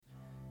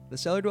The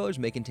Cellar Dwellers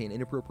may contain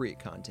inappropriate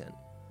content.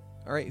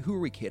 Alright, who are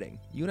we kidding?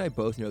 You and I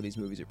both know these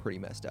movies are pretty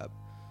messed up.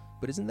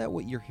 But isn't that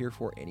what you're here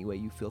for anyway,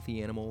 you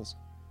filthy animals?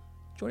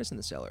 Join us in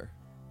the cellar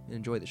and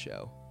enjoy the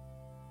show.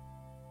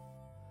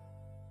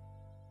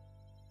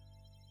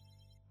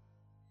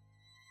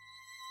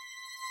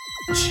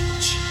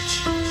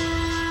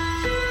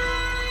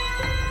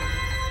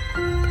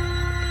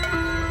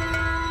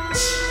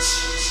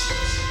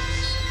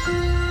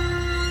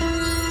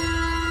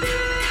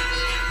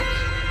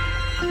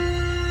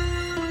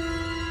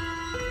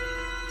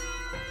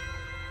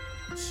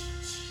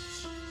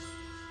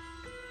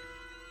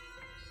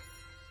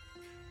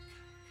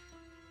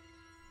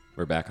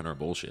 We're back on our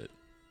bullshit.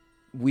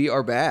 We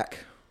are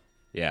back.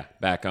 Yeah,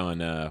 back on,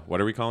 what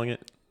are we calling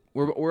it?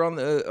 We're on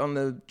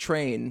the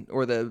train,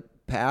 or the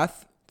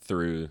path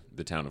Through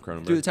the town of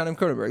Cronenberg. through the town of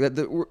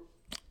Cronenberg.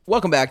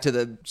 Welcome back to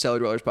the Cellar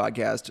Dwellers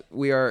podcast.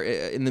 We are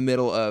in the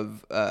middle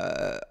of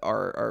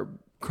our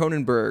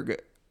Cronenberg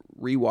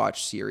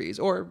rewatch series,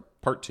 or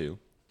Part 2.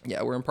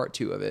 Yeah, we're in part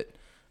 2 of it.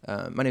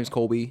 My name's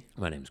Colby.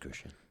 My name's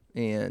Christian.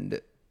 And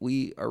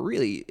we are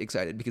really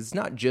excited because it's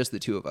not just the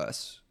two of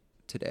us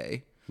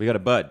today. We got a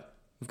bud.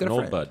 We've got an a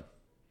old friend. bud.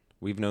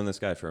 We've known this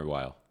guy for a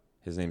while.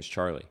 His name's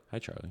Charlie. Hi,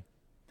 Charlie.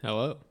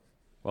 Hello.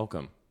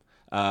 Welcome.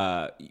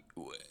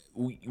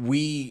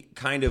 We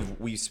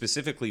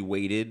specifically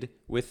waited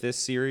with this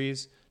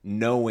series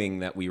knowing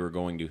that we were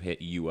going to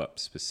hit you up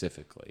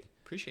specifically.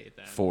 Appreciate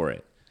that. For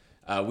it.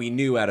 We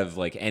knew out of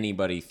like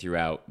anybody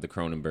throughout the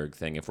Cronenberg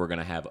thing, if we're going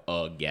to have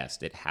a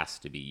guest, it has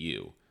to be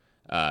you.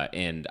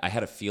 And I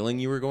had a feeling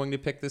you were going to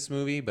pick this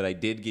movie, but I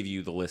did give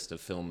you the list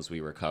of films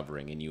we were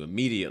covering, and you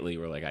immediately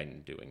were like,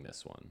 I'm doing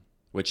this one,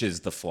 which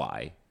is The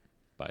Fly,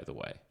 by the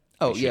way.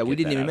 Oh, yeah, we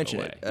didn't even mention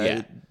it.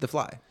 Yeah. The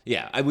Fly.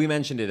 Yeah, we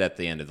mentioned it at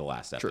the end of the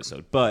last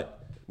episode,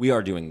 but we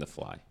are doing The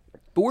Fly.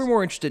 But we're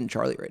more interested in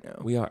Charlie right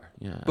now. We are,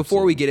 yeah.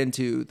 Before we get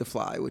into The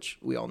Fly, which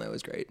we all know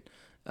is great,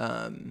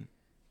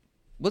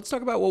 let's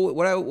talk about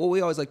what we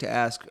always like to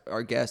ask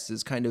our guests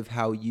is kind of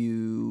how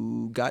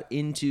you got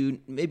into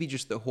maybe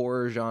just the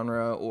horror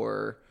genre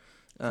or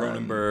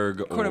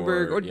Cronenberg,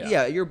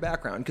 or your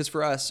background. Because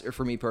for us, or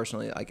for me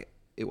personally, like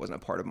it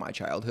wasn't a part of my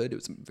childhood. It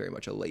was very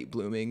much a late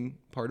blooming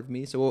part of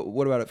me. So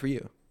what about it for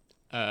you?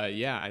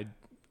 I'm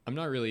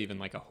not really even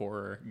like a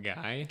horror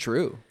guy.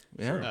 True.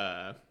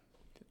 Yeah.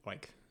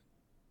 Like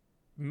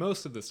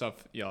most of the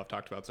stuff y'all have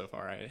talked about so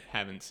far, I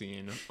haven't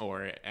seen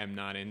or am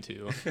not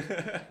into.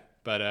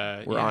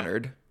 But we're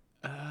honored.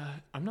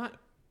 I'm not.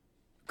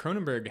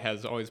 Cronenberg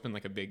has always been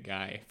like a big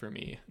guy for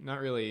me. Not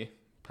really.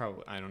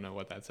 Probably. I don't know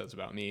what that says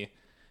about me.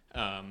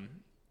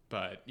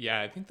 But yeah,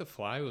 I think The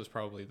Fly was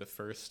probably the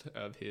first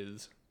of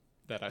his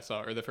that I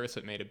saw, or the first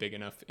that made a big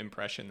enough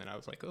impression that I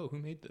was like, oh, who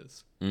made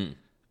this?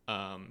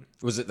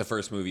 Was it the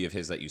first movie of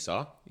his that you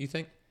saw, you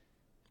think?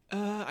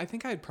 I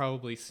think I'd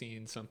probably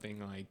seen something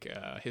like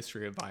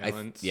History of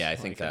Violence. I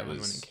think that was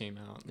when it came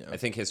out. Yeah. I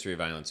think History of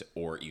Violence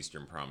or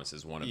Eastern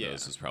Promises. One of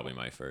those was probably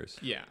my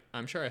first. Yeah,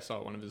 I'm sure I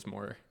saw one of his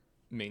more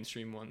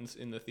mainstream ones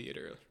in the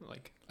theater.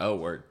 Like, oh,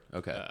 word.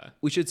 Okay.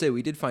 We should say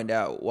we did find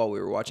out while we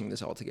were watching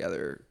this all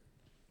together.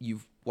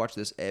 You've watched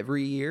this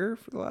every year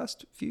for the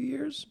last few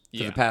years.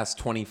 For the past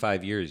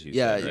 25 years, you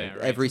said, right?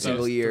 Right. Every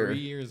single year. 3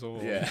 years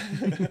old. Yeah.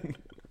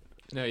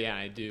 No, yeah,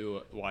 I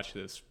do watch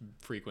this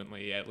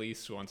frequently, at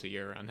least once a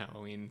year around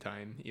Halloween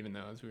time, even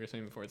though, as we were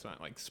saying before, it's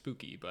not, like,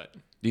 spooky, but...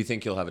 Do you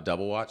think you'll have a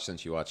double watch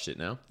since you watched it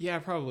now? Yeah,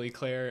 probably.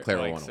 Claire will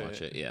likes want to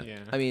watch it, yeah.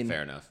 I mean...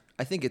 Fair enough.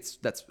 I think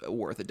that's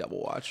worth a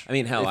double watch. I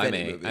mean, hell, I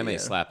may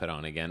slap it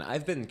on again.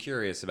 I've been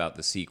curious about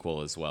the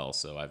sequel as well,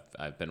 so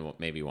I've been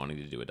maybe wanting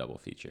to do a double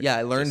feature. Yeah,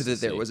 I learned that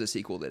there was a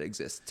sequel that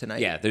exists tonight.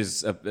 Yeah,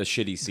 there's a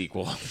shitty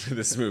sequel to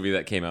this movie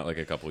that came out like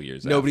a couple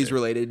years Nobody's after.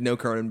 related, no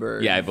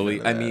Cronenberg. Yeah, I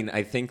believe. I mean,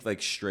 I think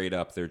like straight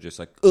up, they're just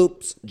like,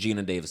 oops,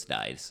 Gina Davis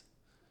dies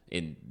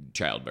in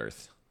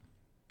childbirth.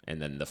 And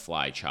then the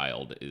fly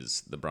child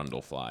is the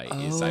Brundle fly.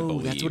 I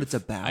believe that's what it's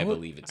about? I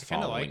believe it's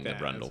following like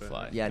the Brundle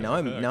fly. Yeah, now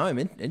I'm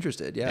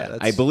interested. Yeah,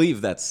 I believe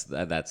that's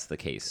the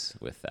case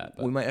with that.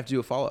 But we might have to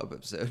do a follow-up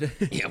episode.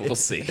 Yeah, we'll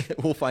see.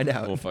 We'll find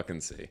out. We'll fucking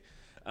see.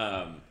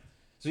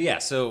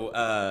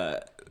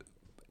 So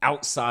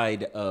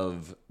outside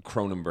of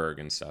Cronenberg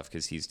and stuff,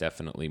 because he's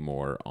definitely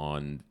more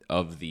on,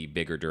 of the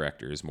bigger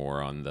directors,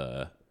 more on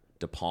the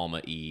De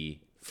Palma-y,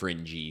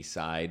 fringy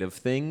side of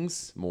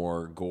things,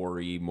 more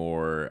gory,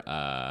 more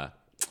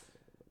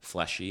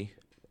fleshy,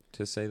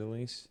 to say the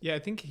least. Yeah, I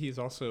think he's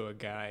also a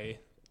guy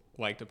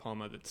like De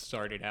Palma that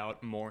started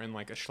out more in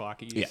like a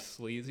schlocky,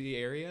 sleazy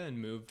area and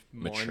moved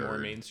more and more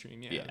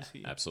mainstream. Yeah,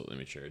 absolutely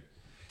matured.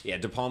 Yeah,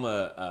 De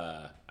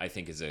Palma, I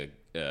think, is a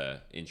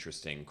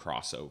interesting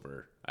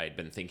crossover I had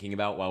been thinking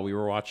about while we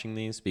were watching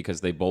these, because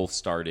they both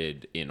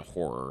started in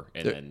horror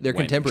and then they're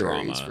went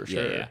contemporaries drama. for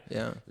sure.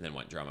 Yeah. And then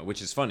went drama,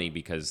 which is funny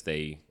because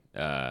they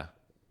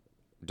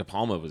De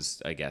Palma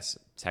was, I guess,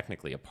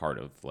 technically a part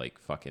of like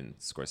fucking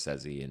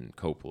Scorsese and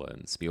Coppola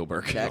and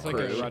Spielberg. He's like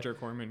a Roger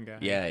Corman guy.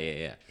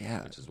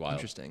 Yeah. Which is wild.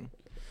 Interesting.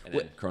 And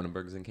then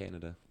Cronenberg's in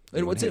Canada.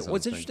 And doing his own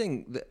what's thing.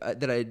 interesting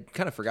that I'd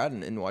kind of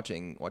forgotten in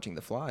watching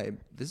The Fly,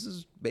 this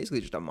is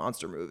basically just a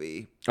monster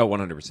movie, Oh,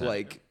 100%.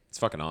 Like- it's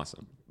fucking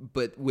awesome.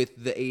 but with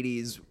the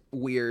 80s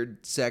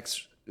weird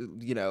sex,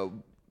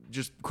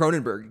 just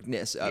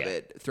Cronenberg-ness of Yeah.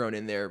 it thrown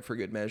in there for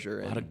good measure.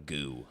 A And lot of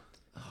goo.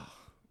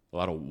 A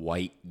lot of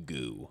white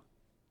goo.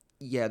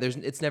 yeah,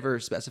 it's never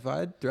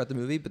specified throughout the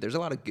movie, but there's a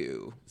lot of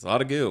goo. It's a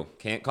lot of goo.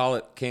 Can't call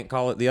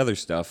it the other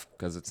stuff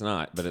because it's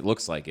not, but it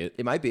looks like it.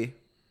 It might be.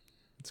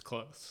 It's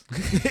close.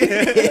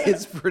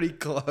 It's pretty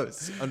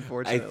close,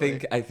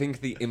 unfortunately. I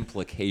think the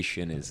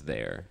implication is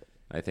there.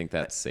 I think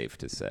that's safe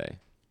to say.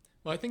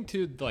 Well, I think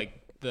too, like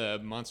the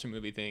monster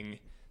movie thing,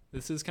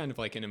 this is kind of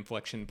like an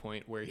inflection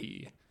point where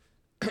he,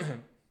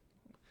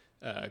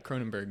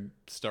 Cronenberg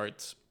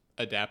starts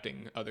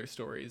adapting other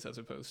stories as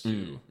opposed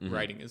to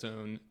writing his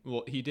own.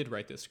 Well, he did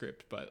write this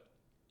script, but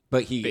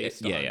he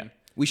based on. yeah.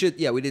 We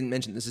didn't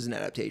mention this is an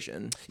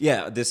adaptation.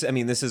 Yeah, this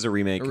is a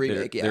remake. A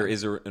remake, There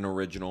is an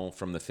original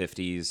from the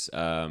 50s.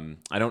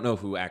 I don't know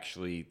who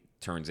actually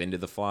turns into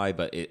the Fly,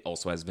 but it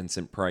also has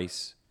Vincent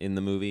Price in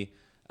the movie.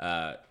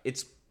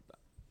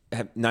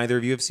 Neither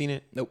of you have seen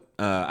it? Nope.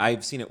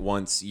 I've seen it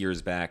once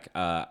years back.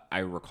 I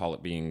recall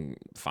it being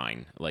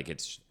fine. Like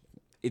it's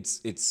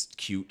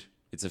cute.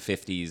 It's a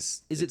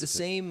 50s. Is it the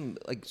same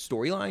like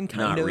storyline? Kind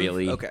Not of.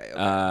 really.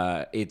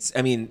 Okay.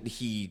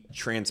 He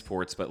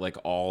transports, but like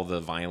all the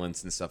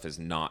violence and stuff is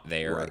not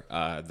there.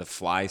 Right. The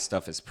Fly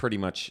stuff is pretty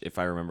much, if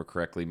I remember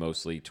correctly,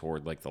 mostly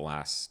toward like the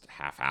last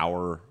half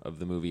hour of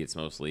the movie. It's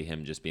mostly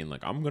him just being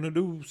like, I'm gonna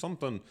do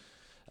something.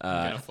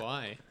 Gonna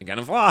fly. I'm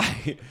gonna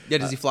fly. Yeah.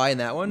 Does he fly in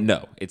that one?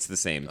 No, it's the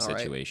same All right.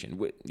 situation.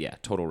 Yeah,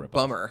 total rip.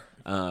 Bummer.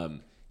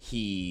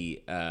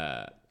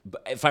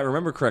 But if I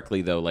remember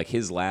correctly, though, like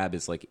his lab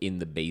is like in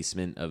the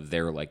basement of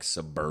their like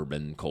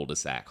suburban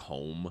cul-de-sac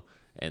home,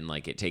 and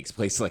like it takes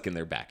place like in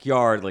their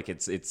backyard. Like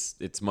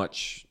it's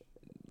much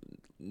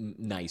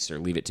nicer.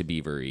 Leave It to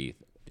Beaver-y.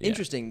 Yeah.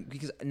 Interesting,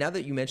 because now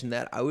that you mentioned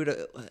that, I would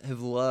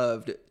have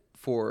loved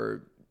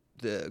for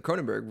the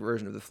Cronenberg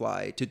version of The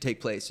Fly to take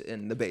place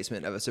in the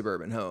basement of a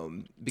suburban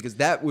home, because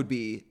that would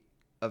be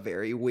a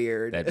very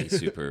weird. That'd be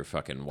super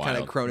fucking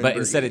wild. Cronenberg-y. But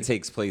instead, it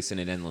takes place in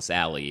an endless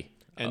alley.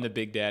 And the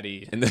Big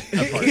Daddy. In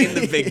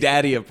the Big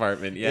Daddy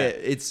apartment, yeah.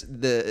 It's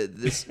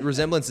this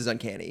resemblance is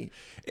uncanny.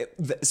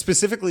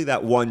 Specifically,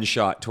 that one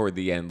shot toward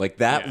the end, like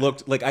that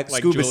looked like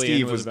Scuba Julianne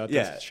Steve was about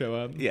yeah, to show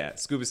up. Yeah,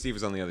 Scuba Steve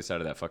was on the other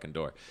side of that fucking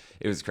door.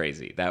 It was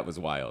crazy. That was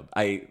wild.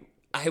 I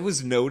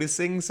was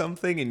noticing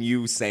something, and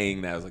you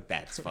saying that, I was like,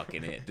 "That's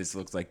fucking it. This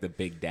looks like the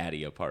Big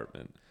Daddy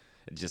apartment."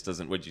 It just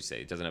doesn't. What'd you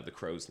say? It doesn't have the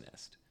crow's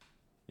nest.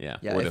 Yeah,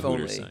 Yeah, or the if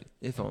Hooters only. sign.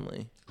 If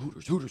only.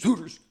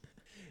 Hooters.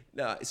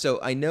 No, so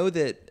I know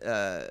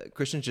that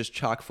Christian's just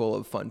chock full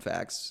of fun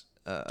facts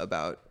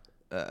about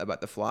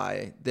The Fly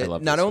I that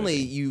love not this only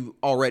movie. you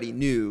already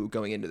knew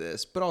going into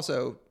this, but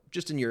also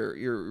just in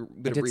your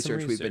bit did of some research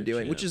we've been research,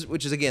 doing, yeah.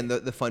 which is again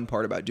the fun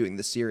part about doing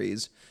this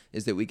series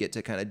is that we get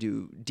to kind of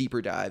do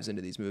deeper dives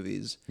into these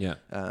movies. Yeah.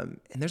 And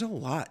there's a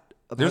lot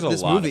about There's a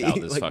this lot movie. about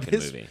this Like, fucking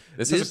movie.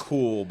 This has a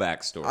cool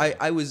backstory.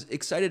 I was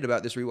excited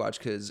about this rewatch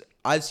because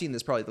I've seen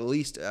this probably the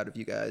least out of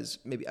you guys.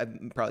 Maybe I've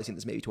probably seen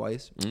this maybe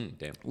twice.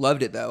 Damn.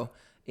 Loved it though,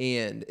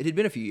 and it had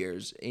been a few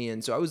years,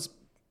 and so I was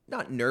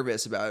not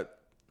nervous about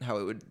how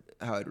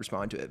I'd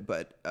respond to it.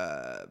 But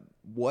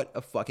what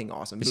a fucking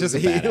awesome movie! It's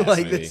just a badass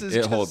like movie. this is It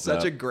just holds such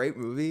up. a great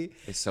movie,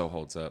 It so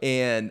holds up.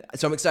 and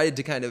so I'm excited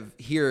to kind of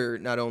hear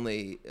not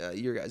only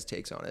your guys'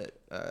 takes on it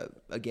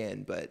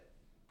again, but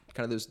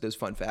kind of those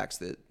fun facts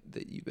that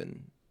you've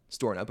been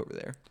storing up over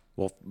there.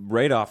 Well,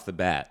 right off the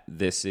bat,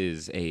 this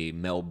is a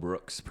Mel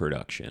Brooks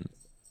production.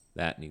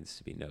 That needs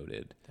to be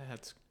noted.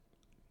 That's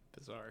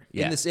bizarre.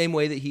 Yeah. In the same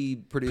way that he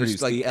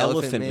produced like the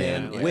Elephant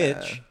Man, Man,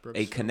 which Brooks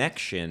a films.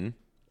 connection.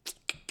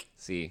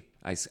 See,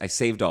 I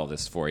saved all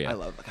this for you. I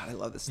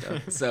love this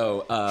stuff.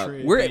 So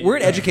We're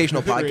an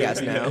educational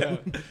podcast now.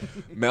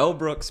 Mel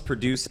Brooks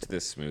produced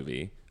this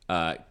movie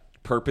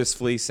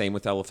purposefully. Same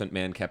with Elephant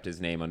Man, kept his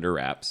name under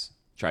wraps.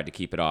 Tried to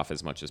keep it off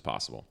as much as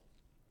possible.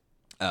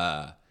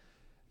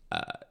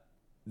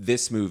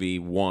 This movie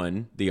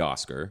won the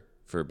Oscar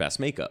for Best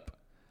Makeup.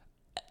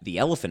 The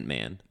Elephant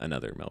Man,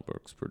 another Mel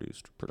Brooks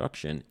produced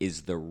production,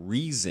 is the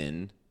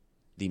reason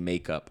the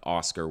makeup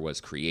Oscar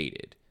was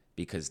created.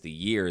 Because the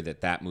year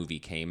that movie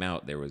came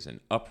out, there was an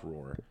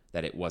uproar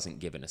that it wasn't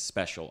given a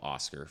special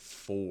Oscar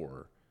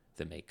for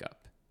the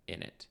makeup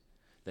in it.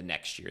 The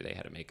next year they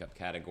had a makeup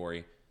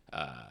category.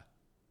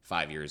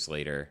 5 years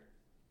later,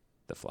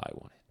 The Fly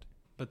won it.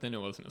 But then it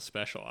wasn't a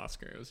special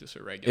Oscar. It was just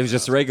a regular. It was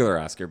just a regular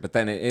Oscar, but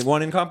then it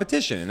won in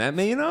competition, and that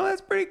made, that's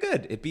pretty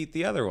good. It beat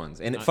the other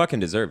ones, and it fucking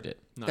deserved it.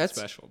 Not That's-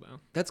 special though.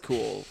 That's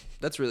cool.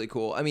 That's really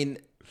cool. I mean,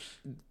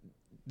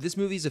 this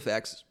movie's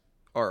effects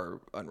are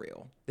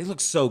unreal. They look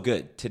so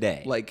good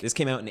today. Like- this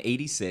came out in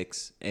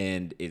 '86,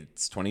 and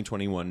it's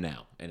 2021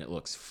 now, and it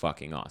looks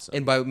fucking awesome.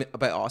 And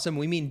by awesome,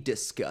 we mean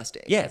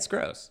disgusting. yeah, it's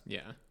gross.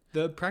 Yeah.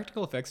 The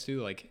practical effects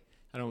too. Like,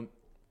 I don't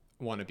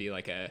want to be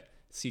like a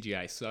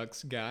CGI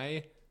sucks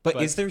guy. But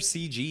is there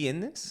CG in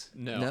this?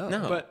 No.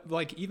 No. But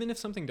like, even if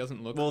something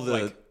doesn't look Well,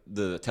 like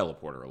the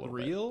teleporter a little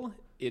bit. Real,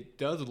 it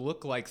does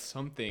look like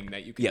something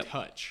that you can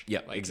touch.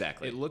 Yep, like,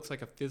 exactly. It looks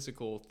like a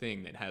physical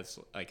thing that has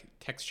like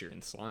texture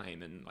and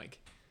slime, and like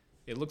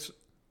it looks.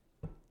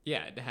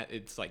 Yeah,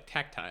 it's like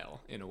tactile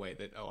in a way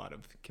that a lot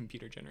of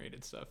computer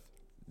generated stuff.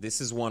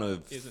 This is one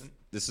of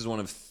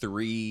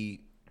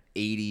 3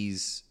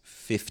 80s,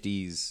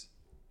 50s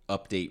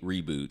update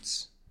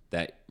reboots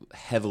that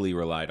heavily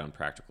relied on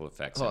practical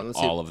effects, and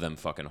all of them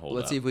fucking hold up.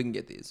 Let's see if we can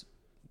get these.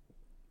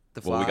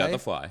 The Fly. Well, we got The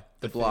Fly.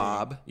 The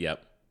Blob.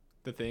 Yep.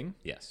 The Thing?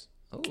 Yes.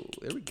 Oh,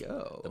 there we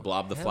go. The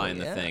Blob, The Fly,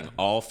 and The Thing.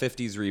 All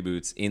 50s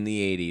reboots in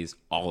the 80s,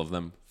 all of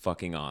them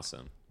fucking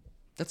awesome.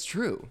 That's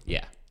true.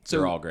 Yeah. So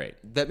they're all great.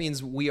 That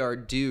means we are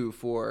due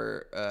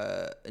for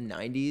a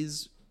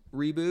 90s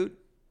reboot,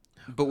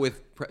 but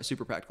with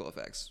super practical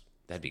effects.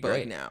 That'd be but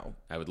great. Like now.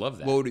 I would love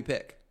that. What would we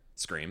pick?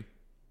 Scream.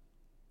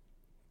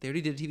 They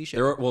already did a TV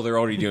show. They're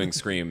already doing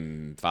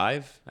Scream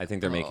 5. I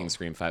think they're making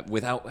Scream 5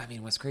 without. I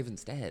mean, Wes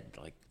Craven's dead.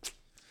 Like,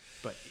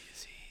 but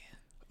is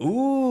he?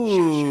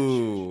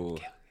 Ooh.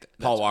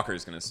 Paul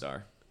Walker's gonna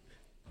star.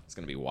 It's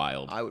gonna be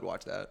wild. I would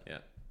watch that. Yeah.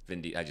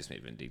 I just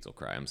made Vin Diesel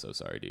cry. I'm so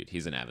sorry, dude.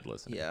 He's an avid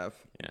listener. Yeah.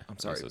 I'm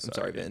sorry. so I'm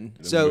sorry, dude.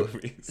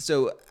 Vin.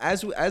 So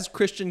as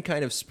Christian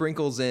kind of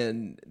sprinkles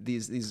in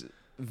these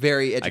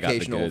very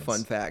educational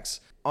fun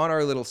facts on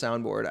our little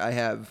soundboard, I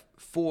have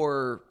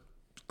 4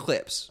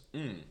 clips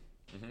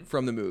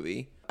from the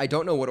movie. I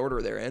don't know what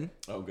order they're in.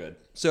 Oh, good.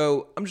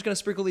 So I'm just gonna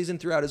sprinkle these in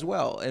throughout as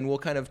well, and we'll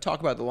kind of talk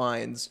about the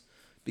lines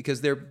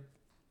because they're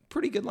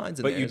pretty good lines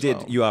in there.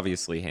 But you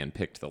obviously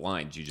handpicked the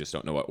lines. You just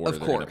don't know what order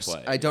they're going to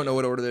play. I don't know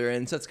what order they're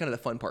in, so that's kind of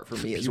the fun part for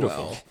me as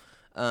well.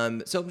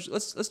 So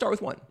let's start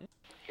with 1.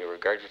 He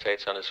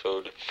regurgitates on his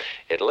food.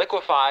 It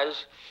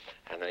liquefies,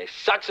 and then he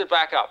sucks it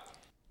back up.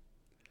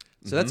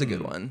 So that's a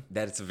good one.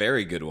 That's a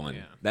very good one.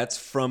 Yeah. That's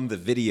from the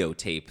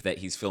videotape that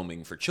he's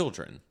filming for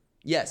children.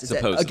 Yes, it's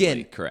supposedly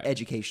again correct.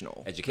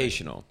 Educational.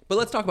 But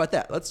let's talk about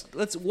that.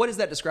 Let's what is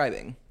that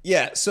describing?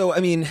 Yeah, so I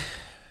mean,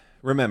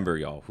 remember,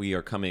 y'all, we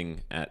are coming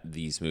at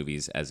these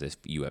movies as if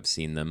you have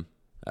seen them.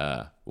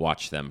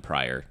 Watch them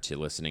prior to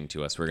listening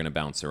to us. We're going to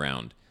bounce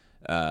around.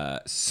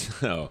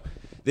 So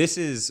this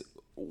is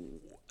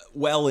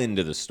well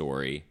into the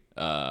story.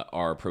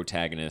 Our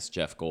protagonist,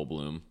 Jeff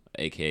Goldblum,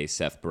 a.k.a.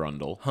 Seth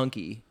Brundle.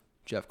 Hunky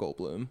Jeff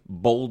Goldblum.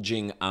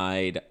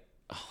 Bulging-eyed.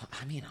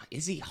 I mean,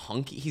 is he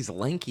hunky? He's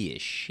lanky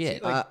as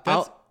shit.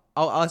 I'll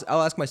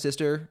ask my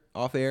sister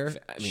off air.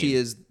 I mean, she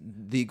is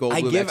the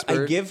Goldblum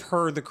expert. I give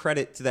her the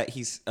credit that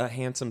he's a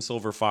handsome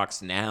silver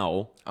fox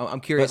now.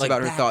 I'm curious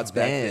about her thoughts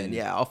back then.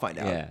 Yeah, I'll find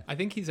out. Yeah. I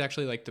think he's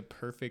actually like the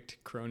perfect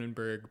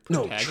Cronenberg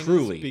protagonist. No,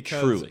 truly,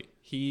 because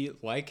he,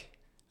 like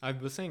I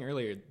was saying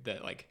earlier,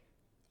 that like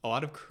a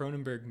lot of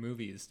Cronenberg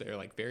movies, they're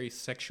like very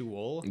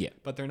sexual,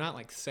 but they're not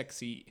like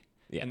sexy.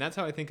 Yeah. And that's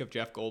how I think of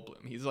Jeff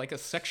Goldblum. He's like a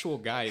sexual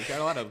guy. He's got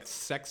a lot of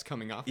sex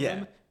coming off of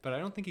him, but I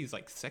don't think he's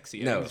like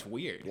sexy. I think he's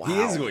weird. Wow. He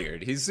is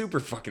weird. He's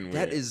super fucking weird.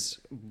 That is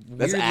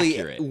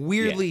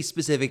weirdly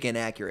specific and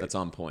accurate. That's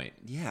on point.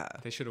 Yeah.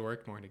 They should have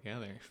worked more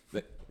together.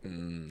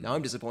 Now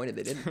I'm disappointed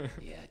they didn't.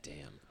 Yeah,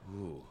 damn.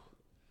 Ooh.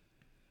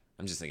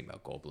 I'm just thinking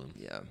about Goldblum.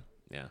 Yeah.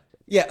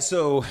 Yeah,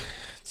 so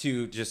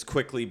to just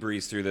quickly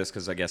breeze through this,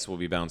 because I guess we'll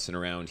be bouncing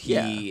around.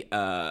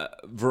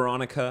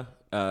 Veronica,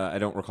 I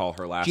don't recall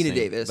her last name. Gina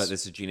Davis. But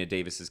this is Gina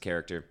Davis's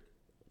character.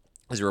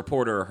 As a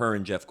reporter, her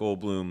and Jeff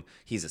Goldblum,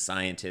 he's a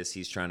scientist.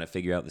 He's trying to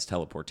figure out this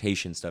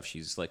teleportation stuff.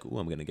 She's like, "Ooh,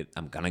 I'm gonna get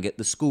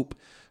the scoop."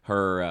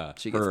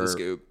 She gets the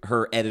scoop.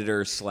 Her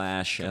editor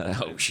slash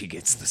she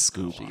gets the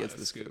scoop. She gets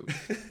the scoop.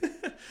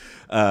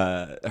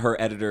 Her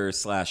editor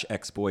slash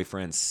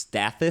ex-boyfriend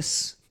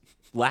Stathis,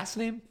 last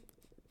name.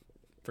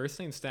 First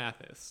name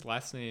Stathis,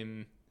 last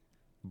name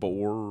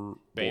Baron.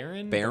 A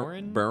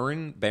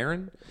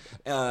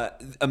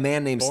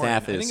man named Boren. Stathis. I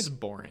think it's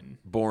Boren.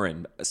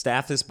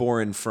 Stathis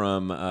Boren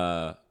from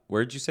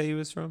where did you say he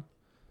was from?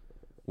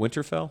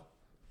 Winterfell?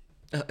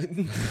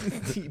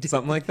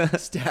 Something like that.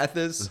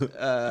 Stathis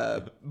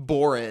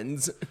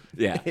Borens.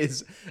 Yeah.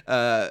 Is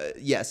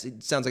yes,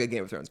 it sounds like a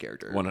Game of Thrones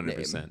character.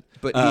 100%.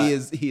 But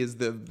he is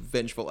the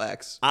vengeful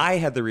ex. I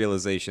had the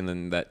realization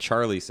then that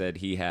Charlie said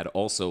he had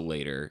also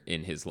later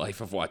in his life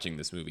of watching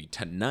this movie.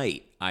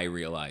 Tonight I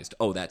realized,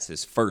 that's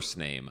his first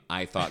name.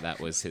 I thought that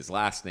was his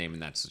last name,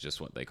 and that's just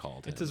what they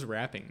called him. It's his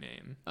rapping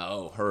name.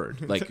 Oh,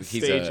 heard. Like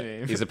he's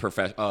name. He's a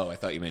professional. Oh, I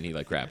thought you meant he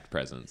like rapped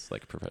presents,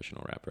 like a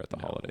professional rapper at the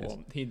holidays. Well,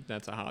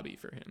 that's a hobby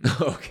for him.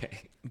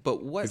 Okay.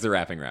 But what? He's a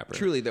rapping rapper.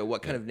 Truly though,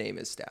 what kind of name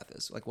is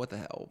Stathis? Like what the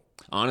hell?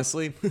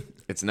 Honestly,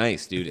 it's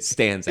nice, dude. It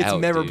stands out.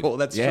 It's memorable. Dude.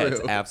 That's true. Yeah,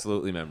 it's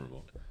absolutely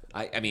memorable.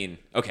 I mean,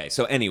 okay.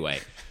 So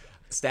anyway,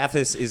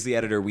 Stathis is the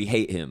editor. We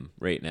hate him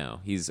right now.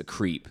 He's a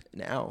creep.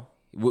 Now.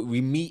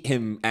 We meet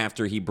him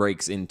after he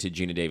breaks into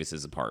Gina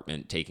Davis's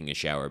apartment, taking a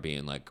shower,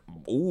 being like,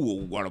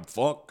 "Ooh, what the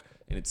fuck?"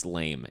 And it's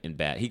lame and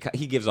bad.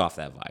 He gives off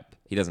that vibe.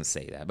 He doesn't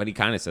say that, but he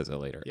kind of says it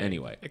later. Yeah,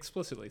 anyway,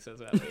 explicitly says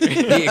that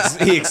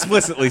later. he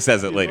explicitly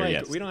says it later. Like,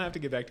 yes, we don't have to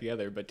get back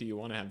together, but do you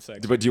want to have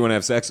sex? But do you want to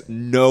have sex?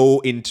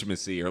 No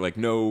intimacy or like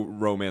no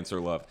romance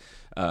or love.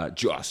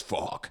 Just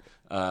fuck.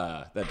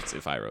 That's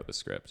if I wrote the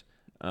script.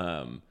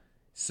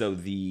 So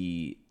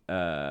the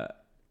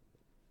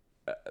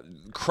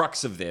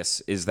crux of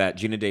this is that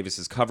Gina Davis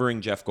is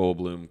covering Jeff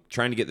Goldblum,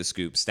 trying to get the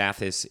scoop.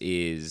 Stathis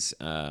is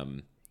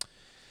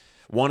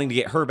wanting to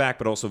get her back,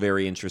 but also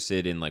very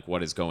interested in like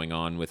what is going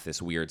on with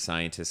this weird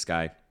scientist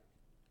guy.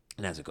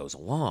 And as it goes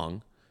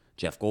along,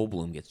 Jeff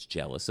Goldblum gets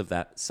jealous of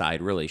that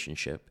side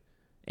relationship,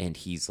 and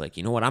he's like,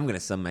 you know what? I'm going to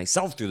send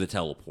myself through the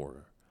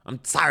teleporter. I'm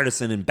tired of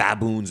sending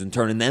baboons and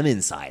turning them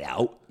inside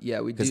out.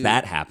 Yeah, we do. Because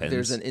that happens.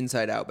 There's an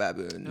inside out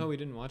baboon. No, we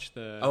didn't watch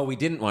the. Oh, we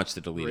didn't watch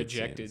the deleted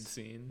rejected scenes.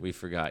 scene. We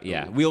forgot.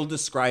 Yeah, we'll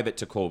describe it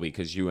to Colby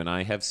because you and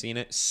I have seen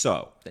it.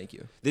 So, Thank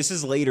you. this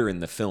is later in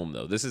the film,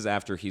 though. This is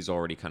after he's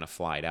already kind of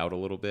flied out a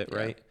little bit,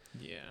 right?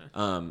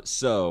 Yeah.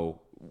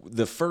 So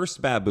the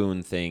first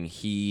baboon thing,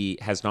 he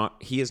has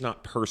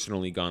not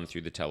personally gone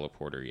through the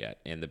teleporter yet,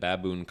 and the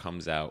baboon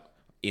comes out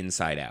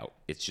inside out.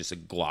 It's just a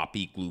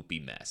gloppy,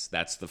 gloopy mess.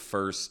 That's the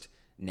first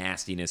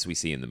nastiness we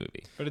see in the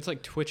movie. But it's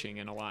like twitching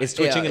and alive. It's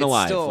twitching and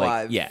alive. It's still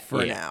alive like,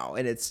 for now,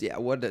 and it's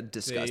what a They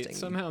disgusting.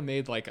 somehow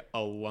made like a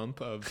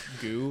lump of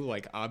goo,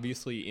 like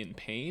obviously in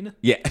pain.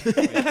 Yeah.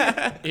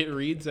 It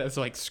reads as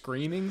like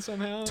screaming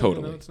somehow. Totally.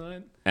 Even though it's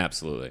not.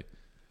 Absolutely.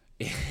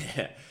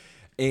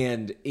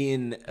 And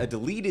in a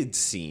deleted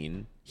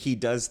scene, he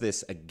does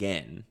this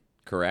again,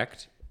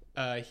 correct?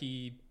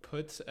 He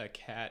puts a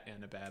cat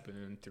and a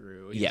baboon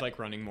through. He's Yeah. like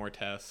running more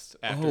tests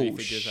after he Oh,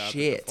 figures out that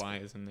shit. the fly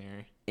is in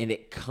there. And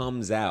it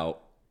comes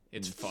out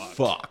It's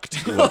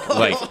fucked.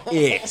 Like,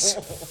 it's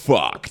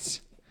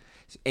fucked.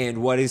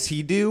 And what does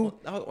he do?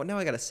 Oh, now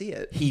I gotta see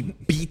it. He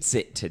beats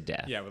it to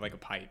death. Yeah, with like a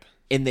pipe.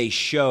 And they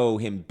show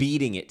him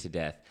beating it to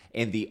death.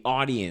 And the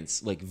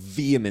audience, like,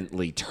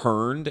 vehemently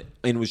turned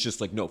and was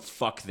just like, no,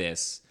 fuck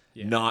this.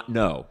 Yeah.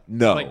 No.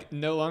 Like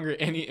no longer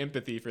any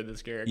empathy for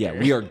this character. Yeah,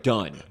 we are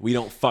done. We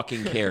don't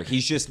fucking care.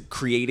 He's just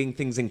creating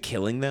things and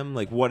killing them.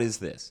 Like, what is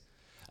this?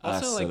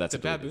 Also, So like that's the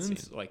a deleted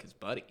baboon's scene. like his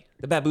buddy.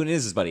 The baboon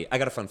is his buddy. I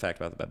got a fun fact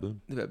about the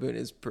baboon. The baboon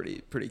is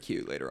pretty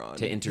cute later on.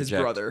 To interject. His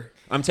brother.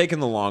 I'm taking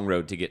the long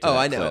road to get to Oh, that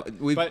I know.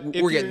 clip. But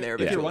if We're getting you're- there. If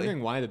you're eventually.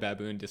 wondering why the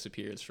baboon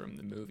disappears from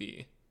the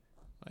movie,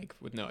 like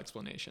with no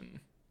explanation,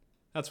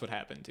 that's what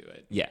happened to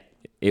it. Yeah,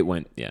 it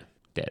went,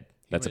 dead.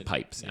 That's a went-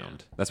 pipe yeah.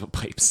 sound. That's what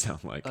pipes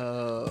sound like.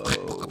 Oh,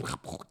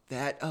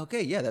 that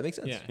okay? Yeah, that makes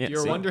sense. Yeah. Yeah, if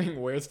you're see? wondering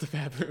where's the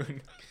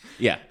baboon,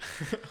 Yeah.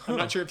 I'm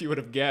not sure if you would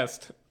have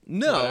guessed.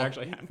 No, what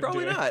actually happened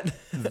probably to it.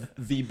 not.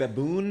 The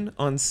baboon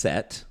on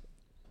set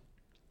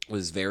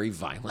was very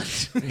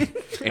violent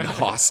and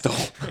hostile,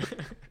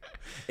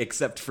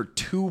 except for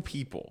two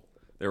people.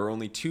 There were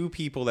only two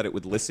people that it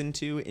would listen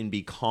to and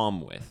be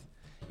calm with.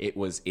 It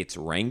was its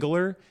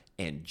wrangler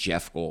and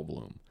Jeff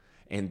Goldblum.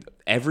 And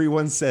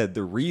everyone said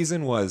the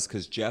reason was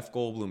because Jeff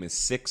Goldblum is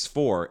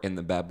 6'4", and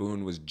the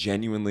baboon was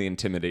genuinely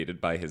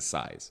intimidated by his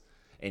size.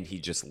 And he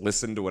just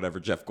listened to whatever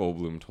Jeff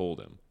Goldblum told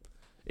him.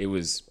 It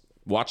was...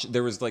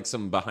 There was like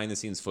some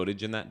behind-the-scenes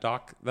footage in that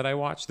doc that I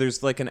watched.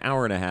 There's like an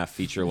hour-and-a-half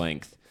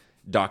feature-length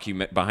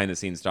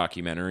behind-the-scenes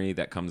documentary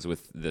that comes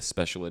with the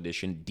special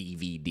edition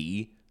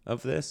DVD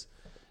of this.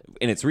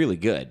 And it's really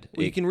good.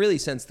 Well, you can really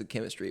sense the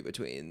chemistry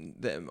between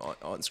them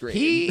on screen.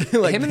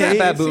 Him and that They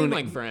baboon, seem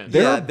like friends.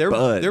 they're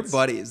buds. they're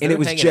buddies. And They're it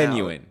was hanging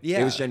genuine. out.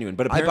 Yeah, It was genuine.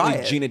 But I buy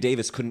apparently it. Gina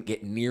Davis couldn't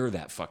get near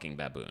that fucking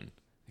baboon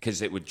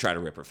because it would try to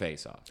rip her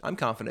face off. I'm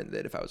confident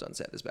that if I was on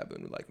set, this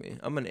baboon would like me.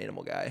 I'm an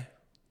animal guy.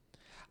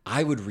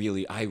 I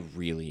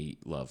really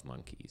love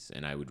monkeys,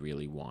 and I would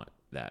really want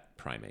that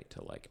primate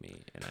to like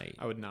me. And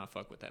I would not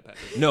fuck with that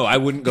baboon. no, I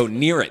wouldn't go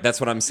near it. That's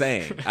what I'm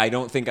saying. I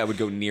don't think I would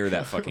go near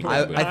that fucking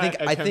baboon. I attempt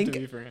to be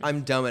think friends.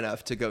 I'm dumb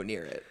enough to go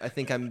near it. I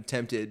think I'm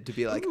tempted to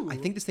be like, I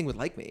think this thing would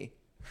like me,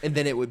 and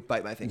then it would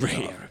bite my fingers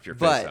Right, off. rip your face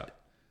but off.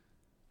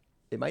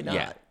 it might not.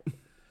 Yeah.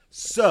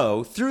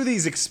 So through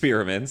these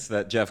experiments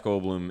that Jeff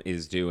Goldblum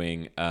is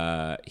doing,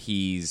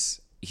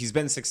 he's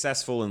been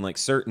successful in like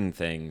certain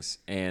things,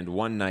 and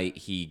one night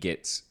he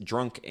gets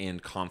drunk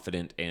and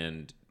confident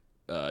and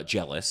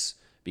jealous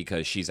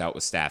because she's out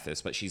with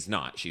Stathis, but she's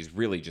not. She's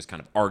really just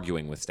kind of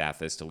arguing with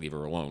Stathis to leave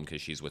her alone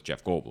because she's with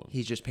Jeff Goldblum.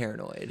 He's just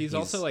paranoid. He's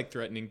also like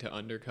threatening to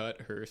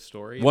undercut her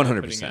story. 100%.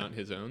 by putting out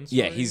his own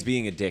story. Yeah, he's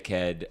being a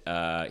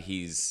dickhead.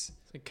 He's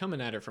It's like coming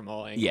at her from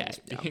all angles. yeah,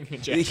 Being a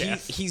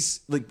jackass.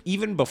 he's like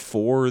even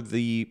before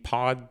the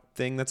pod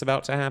thing that's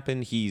about to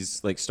happen,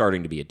 he's like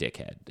starting to be a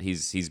dickhead.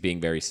 He's being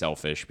very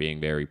selfish,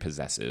 being very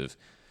possessive.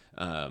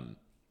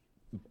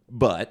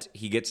 But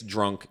he gets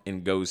drunk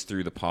and goes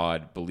through the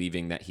pod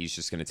believing that he's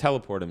just going to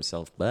teleport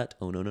himself. But,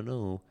 oh,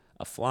 no.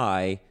 A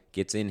fly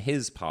gets in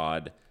his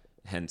pod,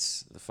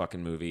 hence the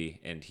fucking movie,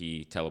 and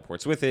he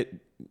teleports with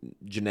it,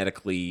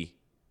 genetically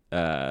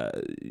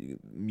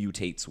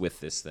mutates with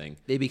this thing.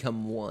 they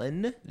become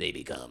one. They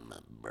become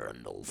a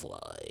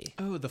brundlefly.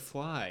 Oh, the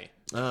fly.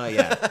 Oh,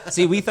 yeah.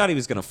 See, we thought he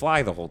was going to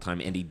fly the whole time,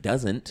 and he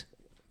doesn't.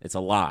 It's a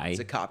lie. It's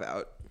a cop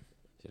out.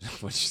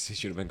 Which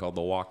should have been called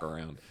the walk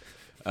around.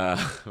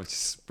 Which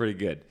is pretty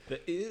good.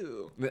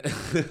 Ew.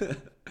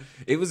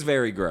 It was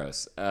very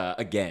gross.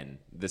 Again,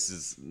 this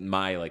is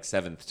my like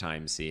 7th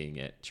time seeing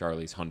it.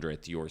 Charlie's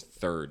 100th, your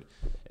 3rd.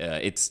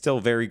 It's still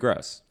very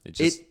gross. It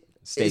just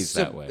stays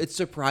that way. It's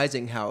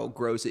surprising how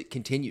gross it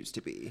continues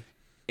to be.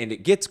 And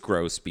it gets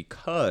gross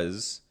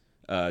because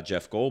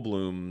Jeff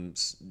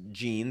Goldblum's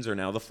genes are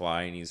now the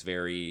Fly, and he's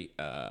very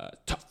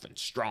tough and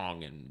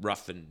strong and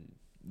rough and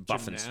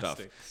buff and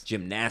stuff.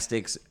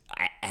 Gymnastics,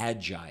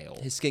 agile.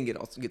 His skin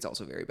gets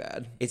also very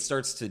bad. It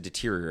starts to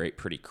deteriorate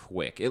pretty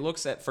quick. It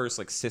looks at first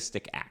like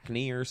cystic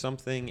acne or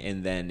something,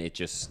 and then it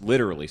just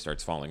literally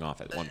starts falling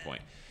off at one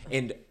point.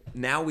 And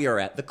now we are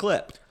at the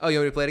clip. Oh, you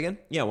want me to play it again?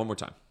 Yeah, one more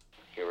time.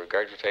 He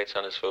regurgitates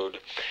on his food.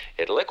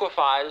 It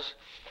liquefies,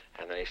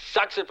 and then he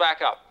sucks it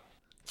back up.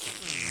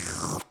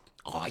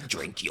 I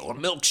drink your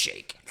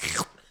milkshake.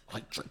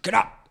 I drink it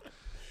up.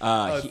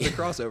 It's the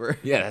crossover.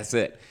 Yeah, that's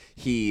it.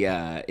 He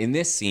in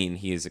this scene,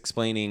 he is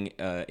explaining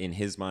in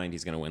his mind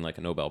he's going to win like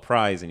a Nobel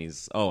Prize, and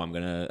he's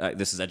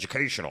this is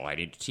educational. I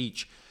need to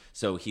teach.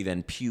 So he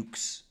then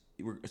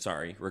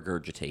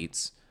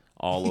regurgitates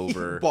all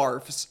over.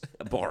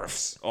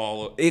 barfs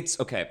all. It's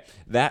okay.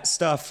 That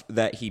stuff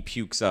that he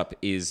pukes up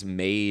is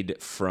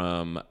made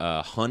from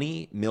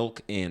honey,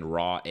 milk, and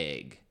raw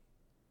egg.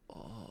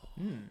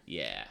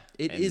 Yeah.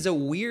 It is a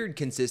weird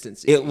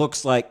consistency. It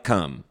looks like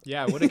cum.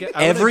 Yeah, I would have guessed.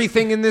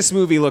 Everything in this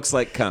movie looks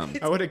like cum.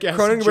 I would have guessed.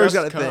 Cronenberg's just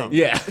got a cum. thing.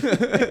 Yeah.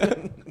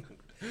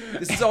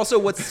 This is also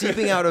what's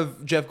seeping out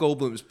of Jeff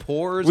Goldblum's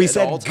pores. We at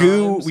said all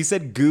goo. times. We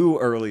said goo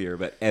earlier,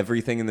 but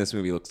everything in this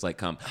movie looks like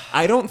cum.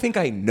 I don't think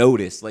I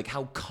noticed like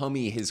how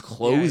cummy his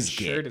clothes his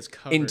shirt is get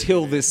covered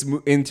until in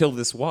it. until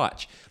this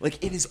watch.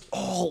 Like it is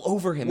all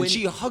over him, When- and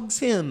she hugs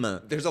him.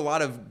 There's a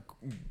lot of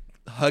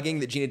hugging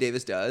that Gina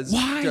Davis does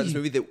Why? throughout this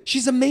movie that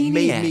She's a maniac.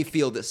 made me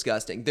feel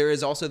disgusting. There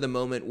is also the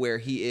moment where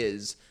he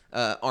is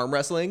arm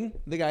wrestling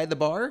the guy at the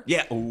bar.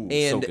 Yeah, ooh, so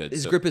and good.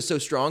 his So- grip is so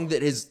strong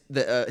that his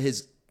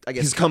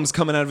cum's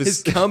coming out of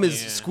his cum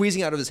is Yeah.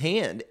 squeezing out of his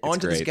hand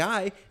onto this great.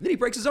 guy. And then he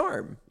breaks his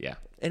arm. Yeah.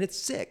 And it's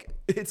sick.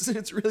 It's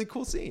a really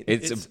cool scene.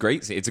 It's a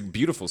great scene. It's a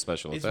beautiful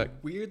special It's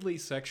effect. weirdly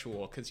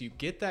sexual because you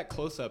get that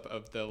close up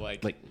of the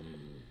like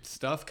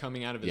stuff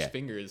coming out of his Yeah.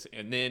 fingers,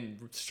 and then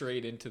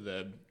straight into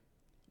the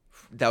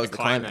that was the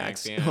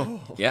climax. Yeah.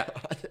 Yeah.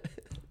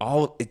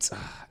 Well,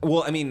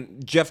 I mean,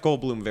 Jeff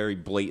Goldblum very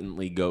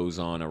blatantly goes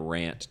on a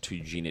rant to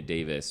Gina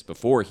Davis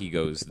before he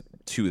goes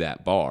to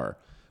that bar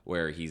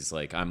where he's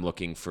like, I'm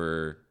looking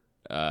for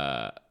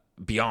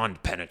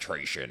beyond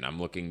penetration. I'm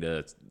looking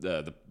to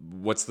the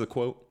what's the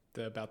quote?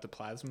 About the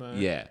plasma.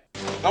 Yeah.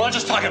 I'm not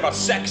just talking about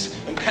sex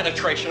and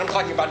penetration. I'm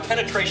talking about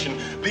penetration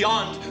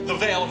beyond the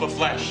veil of the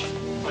flesh.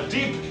 A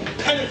deep,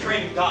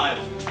 penetrating dive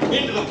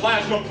into the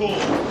plasma pool.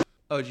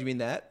 Oh, do you mean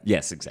that?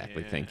 Yes,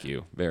 exactly. Thank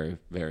you very,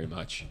 very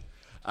much.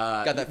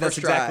 Got that That's first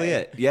exactly try.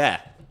 it.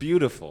 Yeah.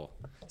 Beautiful.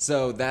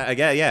 So that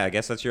I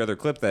guess that's your other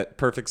clip. That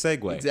perfect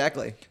segue.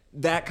 Exactly.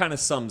 That kind of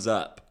sums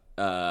up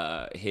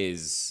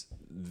his.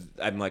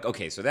 I'm like,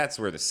 okay, so that's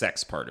where the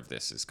sex part of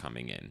this is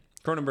coming in.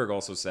 Cronenberg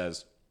also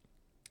says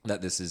that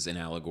this is an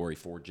allegory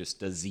for just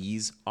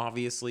disease.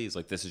 Obviously, it's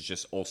like this is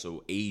just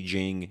also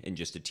aging and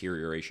just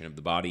deterioration of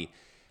the body.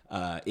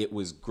 It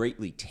was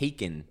greatly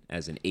taken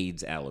as an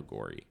AIDS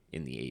allegory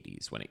in the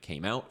 80s when it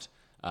came out.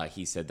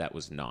 He said that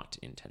was not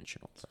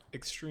intentional.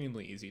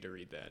 Extremely easy to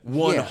read that.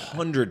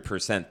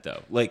 100%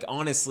 though. Like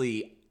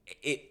honestly,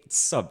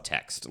 it's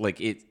subtext.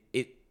 Like it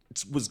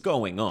was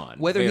going on.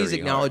 Whether very he's hard.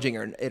 acknowledging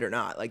it or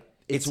not, like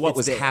It's what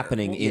was there.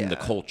 happening in the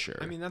Yeah. culture.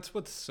 I mean, that's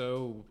what's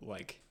so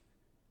like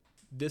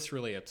this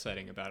really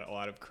upsetting about a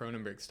lot of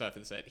Cronenberg stuff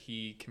is that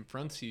he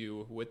confronts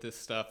you with this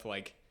stuff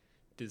like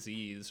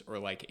disease or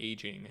like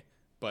aging,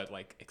 but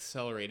like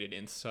accelerated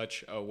in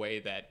such a way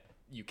that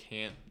you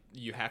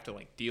have to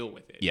like deal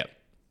with it. Yep.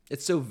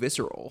 It's so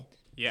visceral.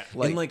 Yeah.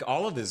 And like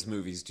all of his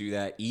movies do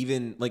that,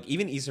 even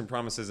Eastern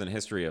Promises and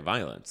History of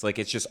Violence. Like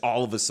it's just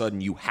all of a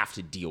sudden you have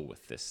to deal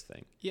with this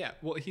thing. Yeah.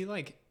 Well, he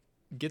like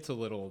gets a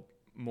little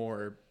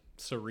more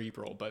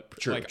cerebral, but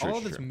True, like true, all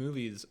of his true.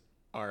 movies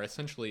are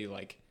essentially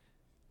like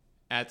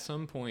at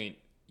some point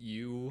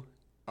your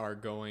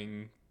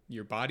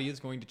body is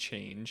going to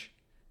change,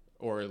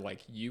 or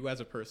like you as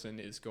a person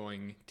is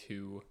going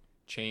to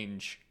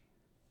change.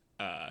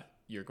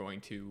 You're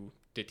going to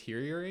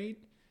deteriorate.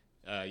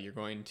 You're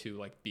going to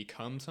like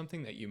become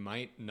something that you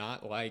might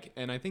not like.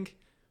 And I think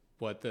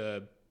what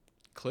the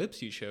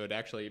clips you showed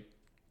actually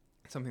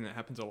something that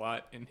happens a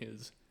lot in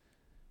his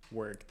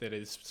work that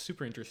is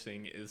super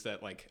interesting is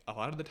that like a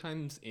lot of the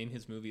times in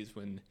his movies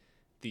when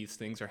these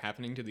things are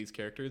happening to these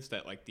characters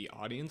that like the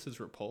audience is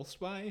repulsed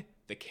by,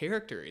 the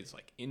character is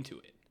like into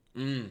it.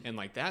 And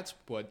like that's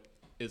what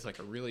is like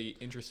a really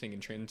interesting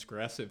and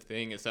transgressive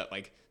thing is that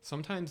like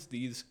sometimes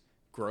these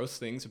gross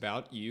things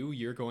about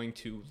you're going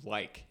to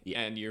like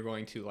and you're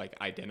going to like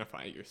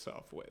identify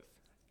yourself with.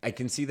 I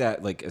can see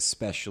that, like,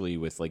 especially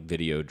with, like,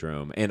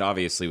 Videodrome, and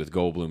obviously with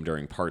Goldblum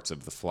during parts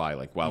of The Fly.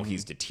 Like, while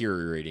he's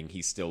deteriorating,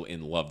 he's still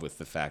in love with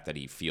the fact that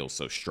he feels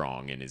so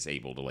strong and is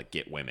able to, like,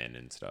 get women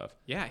and stuff.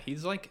 Yeah,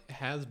 he's, like,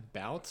 has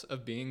bouts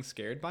of being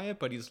scared by it,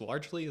 but he's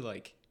largely,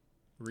 like,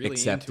 really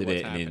Accepted into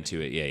what's it and happening.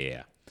 into it.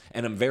 Yeah.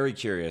 And I'm very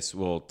curious.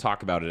 We'll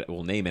talk about it.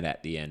 We'll name it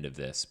at the end of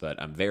this,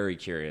 but I'm very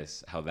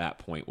curious how that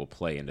point will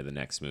play into the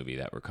next movie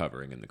that we're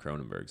covering in the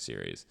Cronenberg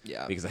series.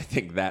 Yeah. Because I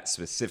think that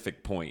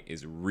specific point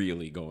is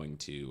really going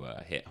to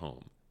hit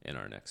home in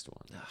our next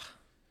one.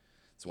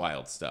 It's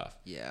wild stuff.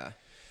 Yeah.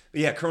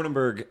 Yeah,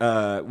 Cronenberg,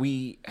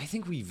 I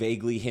think we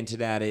vaguely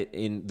hinted at it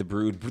in The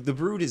Brood. The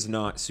Brood is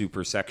not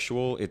super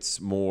sexual. It's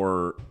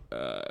more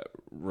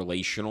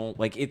relational.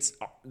 Like,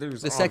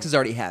 there's... The sex has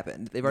already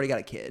happened. They've already got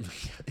a kid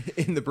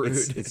in The Brood.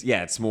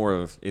 It's more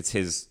of... It's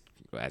his...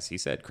 As he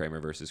said, Kramer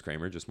versus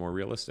Kramer, just more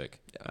realistic.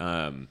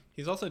 Yeah.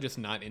 He's also just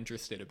not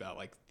interested about,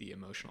 like, the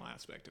emotional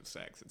aspect of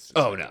sex. It's just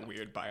a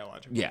weird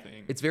biological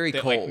thing. It's very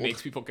that, cold. Like,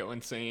 makes people go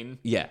insane.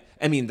 Yeah.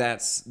 I mean,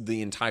 that's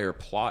the entire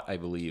plot, I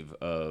believe,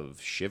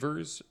 of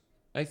Shivers,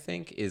 I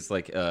think, is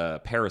like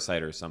a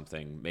parasite or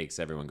something makes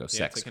everyone go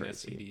sex it's like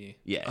crazy. an STD.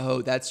 Yeah.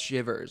 Oh, that's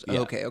Shivers. Yeah.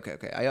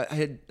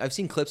 Okay. I've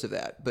seen clips of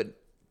that, but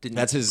didn't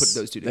That's his, put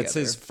those two together. That's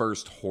his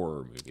first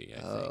horror movie,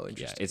 I think. Oh,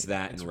 interesting. Yeah, it's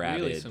that It's and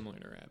Rabid. really similar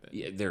to Rabid.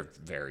 Yeah,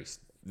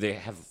 they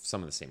have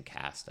some of the same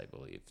cast, I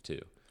believe,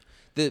 too.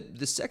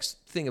 The sex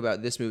thing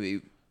about this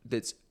movie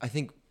that's, I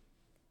think,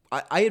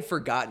 I had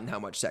forgotten how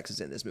much sex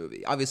is in this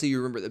movie. Obviously, you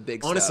remember the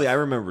big Honestly, stuff. I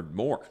remembered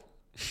more.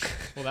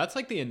 Well, that's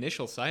like the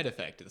initial side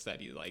effect is that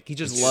he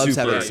just it's loves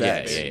super having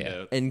sex.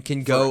 into- And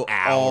can For go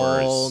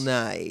hours. all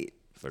night.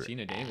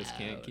 Gina Davis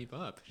can't keep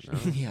up.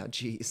 Yeah,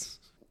 jeez.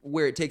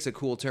 Where it takes a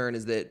cool turn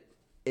is that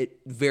it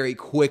very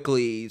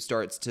quickly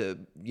starts to,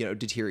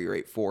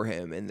 deteriorate for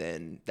him, and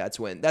then that's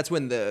when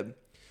the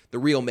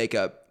real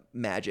makeup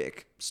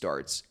magic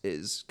starts,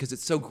 is because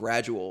it's so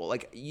gradual.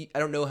 Like, I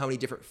don't know how many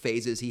different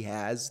phases he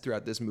has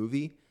throughout this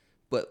movie,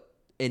 but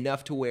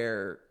enough to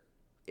where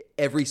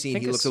every scene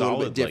he looks a little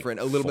bit different,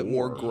 a little bit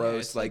more four.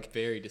 gross. It's like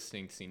very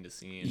distinct scene to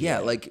scene. yeah,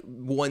 like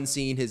one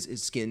scene, his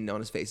skin on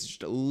his face is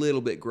just a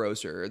little bit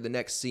grosser. The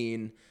next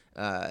scene,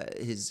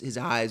 his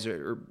eyes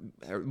are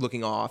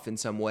looking off in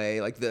some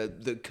way. Like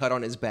the cut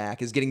on his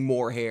back is getting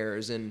more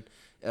hairs, and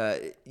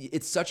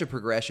it's such a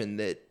progression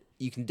that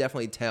you can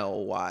definitely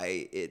tell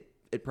why it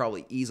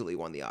probably easily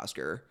won the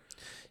Oscar.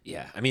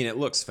 Yeah, I mean, it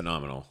looks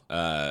phenomenal.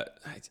 I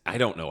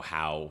don't know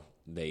how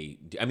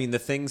I mean, The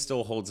Thing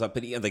still holds up,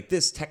 but like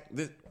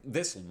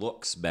this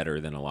looks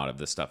better than a lot of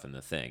the stuff in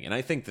The Thing, and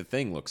I think The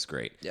Thing looks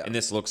great. Yeah. And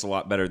this looks a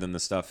lot better than the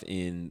stuff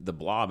in The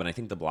Blob, and I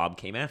think The Blob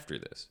came after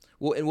this.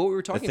 Well, and what we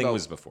were The talking Thing about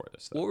was before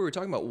this. Though. What we were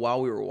talking about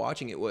while we were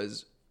watching it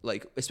was,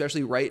 like,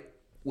 especially right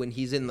when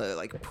he's in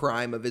the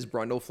prime of his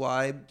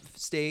Brundlefly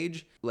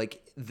stage,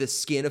 like the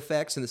skin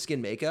effects and the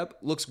skin makeup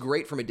looks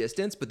great from a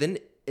distance, but then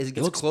as it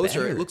gets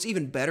closer, better. it looks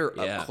even better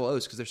Yeah. up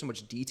close because there's so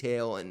much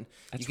detail, and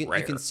That's you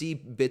rare. can see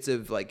bits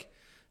of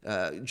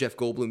Jeff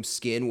Goldblum's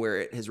skin where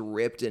it has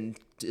ripped and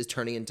is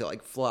turning into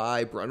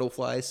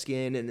Brundlefly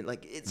skin, and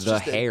it's The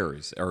just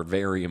hairs are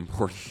very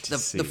important to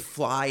see. the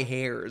fly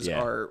hairs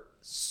Yeah. are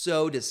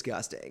so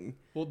disgusting.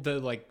 Well,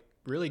 the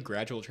really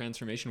gradual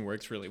transformation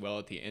works really well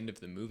at the end of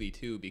the movie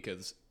too,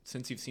 because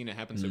since you've seen it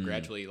happen so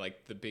gradually,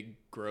 like the big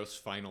gross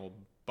final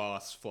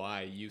boss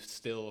fly, you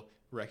still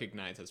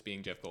recognize as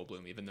being Jeff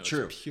Goldblum, even though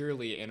True. it's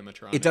purely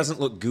animatronic. It doesn't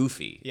look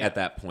goofy Yeah. at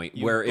that point.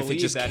 You Where if it believe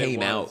just that it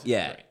came out, was,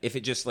 right. if it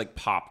just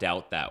popped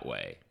out that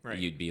way, Right.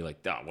 you'd be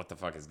like, "Oh, what the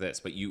fuck is this?"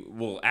 But you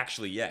will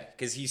actually,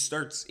 because he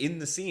starts in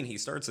the scene, he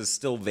starts as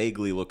still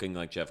vaguely looking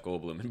like Jeff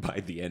Goldblum, and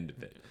by the end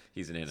of it,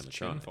 he's an Chin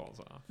animatronic. falls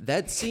off.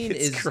 That scene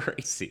It's is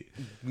crazy.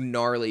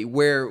 gnarly,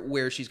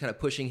 where she's kind of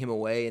pushing him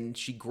away and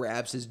she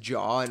grabs his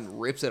jaw and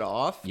rips it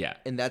off. Yeah.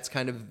 And that's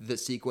kind of the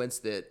sequence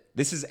that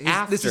This is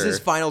this is his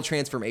final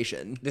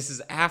transformation. This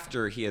is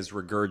after he has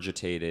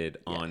regurgitated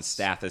on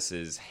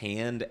Stathis's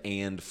hand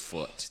and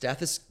foot,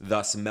 Stathis,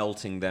 thus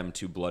melting them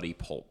to bloody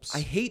pulps. I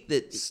hate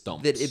that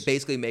Stumps. that it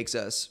basically makes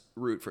us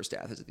root for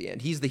Stathis at the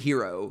end. He's the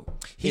hero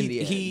in the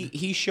end.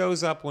 He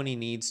shows up when he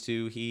needs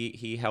to.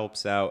 He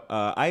helps out.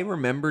 I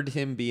remembered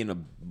him being a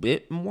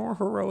bit more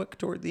heroic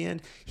toward the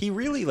end. He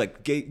really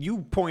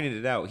you pointed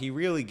it out. He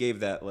really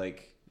gave that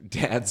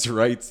dad's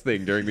rights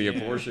thing during the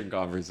abortion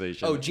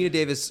conversation. Oh, Gina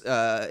Davis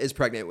is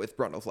pregnant with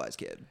Brundlefly's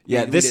kid.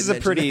 Yeah, We this did is a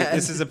mention pretty that.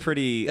 this is a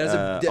pretty That is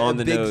a on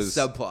the big nose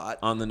subplot.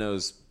 on the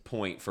nose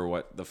point for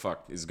what the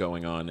fuck is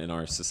going on in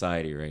our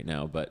society right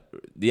now. But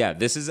yeah,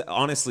 this is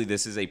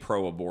a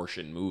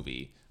pro-abortion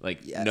movie.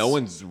 Yes. No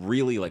one's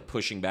really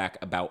pushing back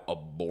about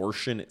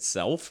abortion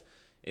itself.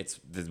 It's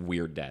the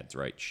weird dad's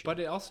right shit. But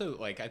it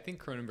also, I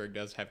think Cronenberg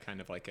does have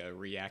kind of a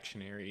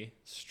reactionary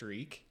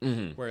streak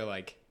where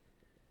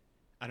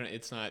I don't.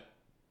 It's not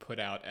put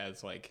out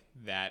as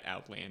that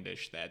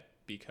outlandish that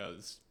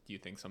because you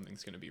think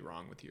something's going to be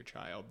wrong with your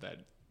child that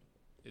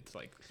it's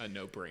a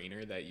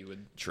no-brainer that you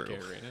would True.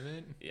 get rid of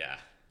it. Yeah.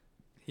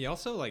 He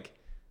also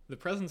the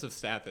presence of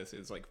Stathis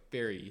is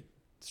very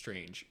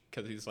strange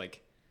because he's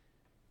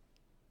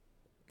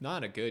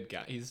not a good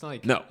guy. He's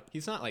No.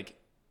 He's not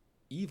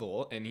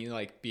evil, and he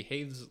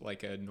behaves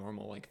like a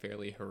normal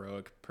fairly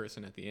heroic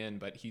person at the end,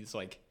 but he's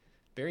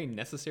very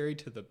necessary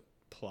to the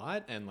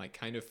plot and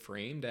kind of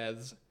framed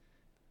as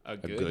a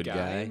good, good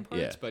guy, in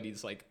parts, yeah. but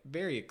he's like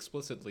very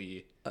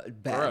explicitly A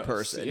bad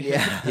gross. person.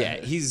 Yeah.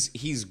 Yeah,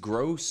 he's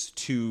gross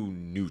to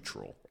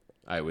neutral,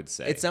 I would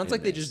say. It sounds in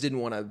like they this. just didn't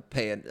want to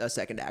pay a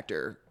second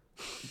actor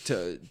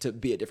to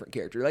be a different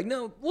character. Like,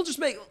 no, we'll just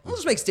make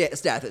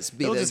Stathis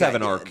be He'll the just guy have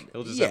an again. arc.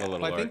 He'll just Yeah. have a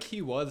little Well, I arc. think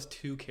he was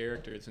 2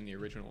 characters in the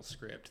original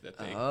script that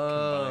they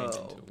Oh.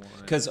 combined into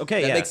one. Because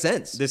okay, That yeah, makes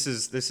sense. This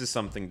is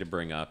something to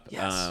bring up.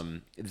 Yes.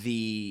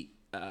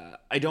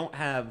 I don't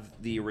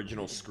have the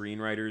original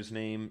screenwriter's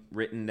name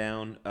written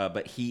down,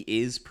 but he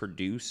is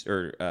produced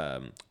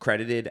or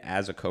credited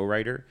as a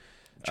co-writer.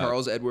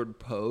 Charles Edward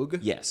Pogue.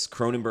 Yes,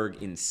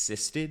 Cronenberg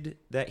insisted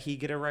that he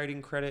get a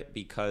writing credit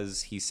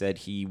because he said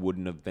he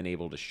wouldn't have been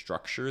able to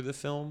structure the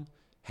film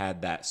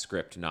had that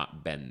script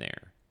not been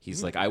there.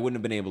 He's like, I wouldn't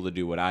have been able to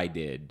do what I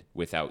did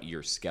without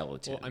your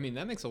skeleton. Well, I mean,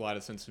 that makes a lot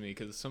of sense to me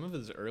because some of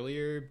his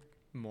earlier,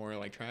 more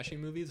like trashy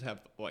movies have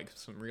like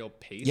some real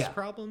pace Yeah.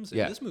 problems. And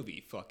Yeah. this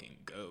movie fucking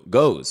goes.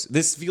 Goes.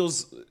 This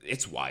feels,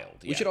 it's wild.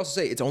 We should also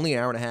say it's only an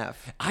hour and a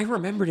half. I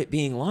remembered it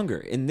being longer,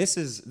 and this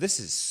is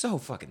so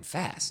fucking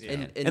fast. Yeah.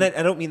 Man. And-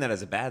 I don't mean that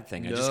as a bad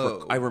thing.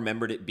 No. I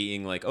remembered it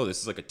being like, oh,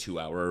 this is like a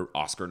 2-hour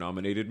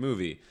Oscar-nominated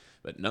movie.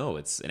 But no,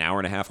 it's an hour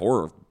and a half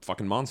horror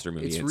fucking monster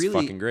movie. It's really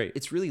fucking great.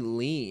 It's really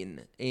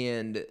lean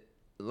and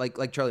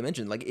like Charlie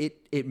mentioned, like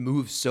it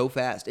moves so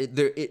fast.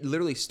 It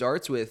literally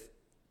starts with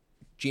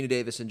Gina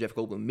Davis and Jeff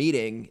Goldblum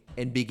meeting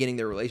and beginning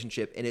their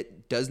relationship, and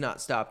it does not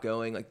stop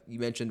going. Like you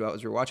mentioned about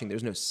as we were watching,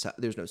 there's no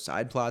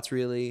side plots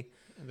really.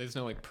 There's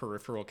no like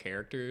peripheral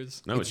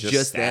characters. No, it's it's just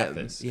just them.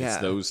 Stathis. Yeah.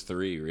 It's those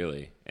 3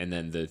 really, and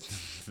then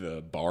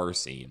the bar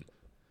scene.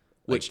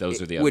 Which-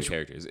 Those are the other which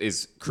characters.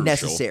 Is crucial.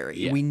 Necessary.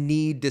 Yeah. We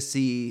need to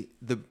see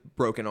the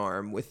broken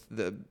arm with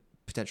the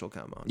potential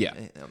come on, Yeah.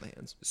 on the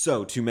hands.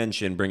 So to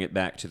mention, bring it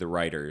back to the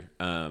writer.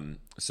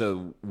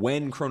 So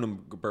when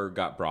Cronenberg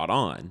got brought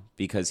on,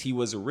 because he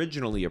was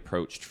originally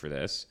approached for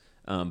this,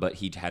 but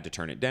he had to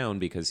turn it down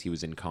because he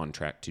was in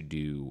contract to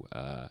do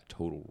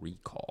Total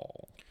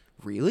Recall.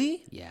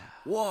 Really? Yeah.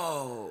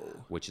 Whoa.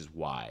 Which is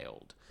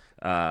wild.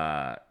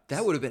 That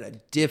would have been a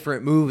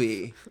different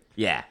movie.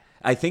 Yeah.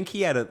 I think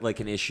he had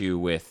an issue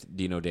with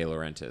Dino De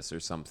Laurentiis or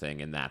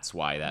something, and that's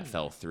why that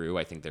fell through.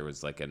 I think there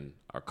was like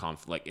a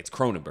conflict. Like, it's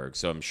Cronenberg,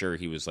 so I'm sure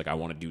he was like, I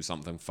want to do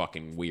something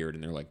fucking weird,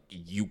 and they're like,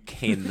 you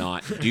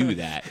cannot do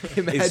that.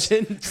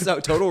 Imagine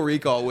Total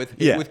Recall with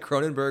Yeah. with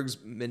Cronenberg's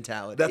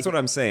mentality. That's what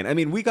I'm saying. I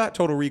mean, we got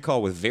Total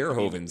Recall with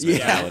Verhoeven's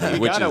mentality, we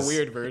which got a is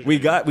weird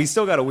version. We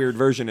still got a weird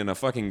version and a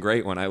fucking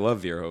great one. I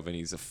love Verhoeven.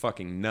 He's a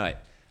fucking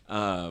nut.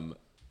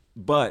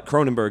 But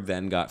Cronenberg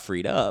then got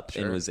freed up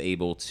and was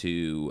able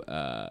to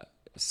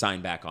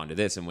sign back onto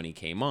this. And when he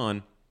came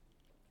on,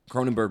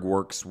 Cronenberg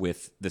works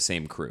with the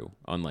same crew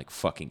on like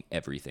fucking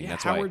everything. Yeah,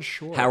 That's Howard why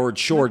Shore. Howard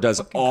Shore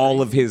does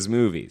all of his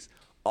movies.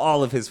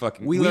 All of his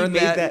fucking. We learned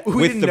made that. We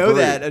with didn't The know Brood.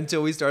 that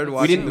until we started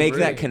watching. We didn't The make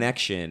Brood. that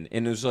connection,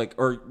 and it was like,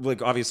 or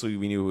like obviously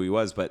we knew who he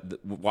was, but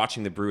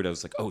watching The Brood, I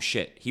was like, oh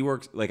shit, he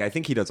works. Like I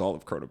think he does all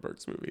of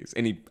Cronenberg's movies,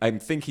 and I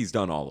think he's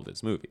done all of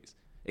his movies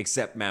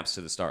except Maps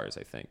to the Stars,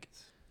 I think,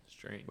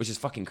 Strange. which is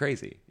fucking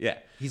crazy. Yeah.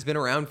 He's been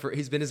around for.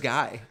 He's been his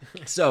guy.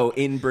 So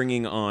in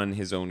bringing on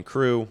his own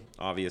crew,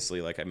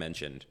 obviously, like I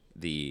mentioned,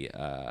 the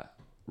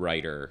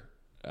writer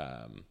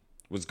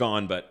was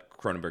gone, but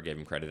Cronenberg gave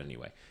him credit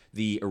anyway.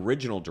 The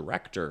original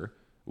director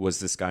was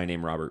this guy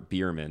named Robert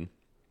Bierman,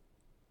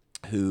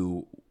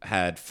 who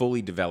had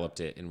fully developed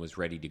it and was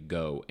ready to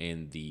go.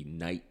 And the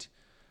night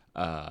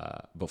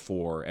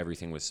before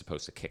everything was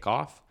supposed to kick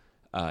off,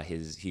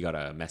 he got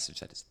a message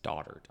that his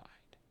daughter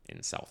died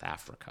in South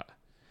Africa.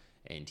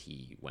 And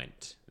he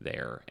went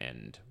there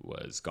and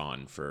was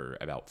gone for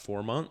about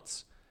 4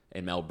 months.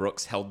 And Mel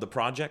Brooks held the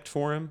project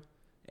for him.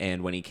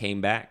 And when he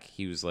came back,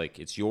 he was like,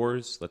 it's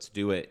yours, let's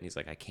do it. And he's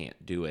like, I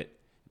can't do it.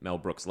 Mel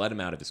Brooks let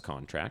him out of his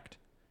contract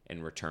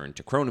and returned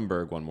to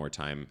Cronenberg one more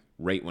time,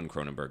 right when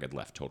Cronenberg had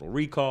left Total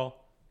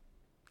Recall.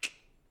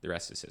 The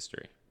rest is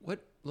history. What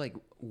like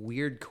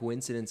weird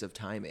coincidence of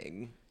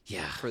timing?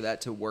 Yeah. For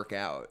that to work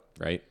out,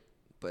 Right?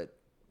 but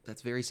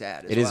that's very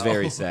sad. It is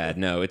very sad.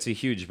 No, it's a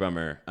huge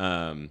bummer.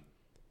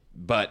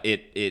 But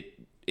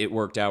it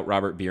worked out.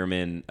 Robert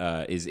Bierman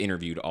is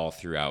interviewed all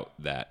throughout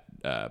that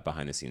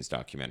behind the scenes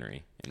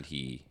documentary, and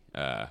he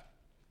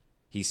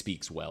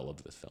speaks well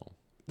of the film.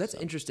 That's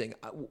interesting.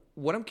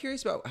 What I'm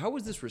curious about, how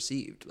was this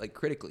received, like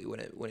critically, when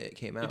it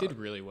came out? It did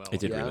really well. It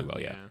did Yeah. really well.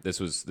 Yeah. Yeah. This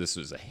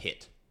was a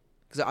hit.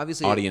 Because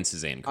obviously,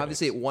 Audiences and critics.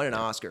 obviously it won an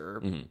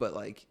Oscar, but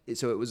like,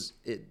 it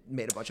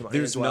made a bunch of money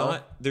as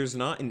well. There's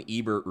not an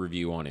Ebert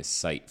review on his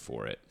site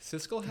for it.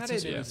 Siskel had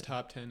it in his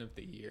top 10 of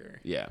the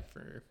year. Yeah.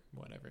 For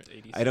whatever,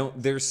 80. I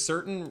don't. There's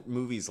certain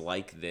movies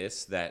like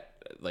this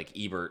that, like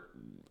Ebert,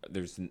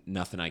 there's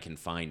nothing I can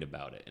find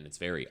about it, and it's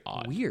very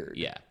odd. Weird.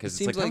 Yeah, because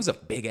It it's like, seems that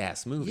was a big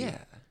ass movie. Yeah.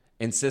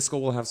 And Siskel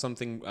will have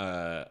something.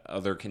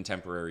 Other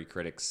contemporary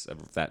critics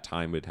of that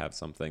time would have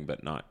something,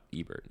 but not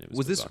Ebert. It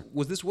Was bizarre.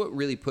 this what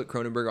really put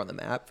Cronenberg on the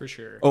map? For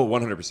sure. Oh,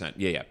 100%.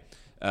 Yeah.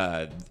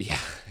 Yeah.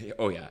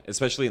 Oh, yeah.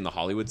 Especially in the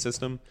Hollywood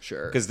system.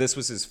 Sure. Because this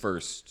was his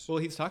first. Well,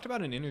 he's talked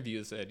about in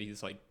interviews that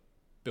he's like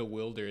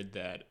bewildered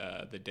that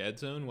the Dead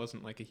Zone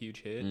wasn't like a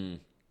huge hit.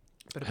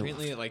 But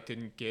apparently it like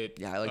didn't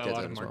get I like a Dead lot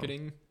Zone of as well.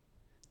 marketing.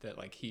 That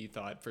like he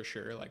thought for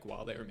sure, like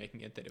while they were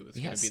making it, that it was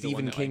Yeah, going to be Stephen the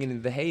one that King like,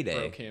 in the heyday.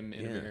 broke him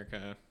in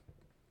America.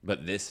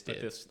 But this But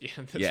did. this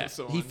Yeah. was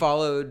the one. He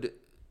followed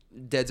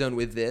Dead Zone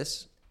with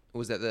this.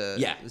 Was that the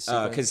the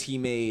sequence? because he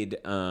made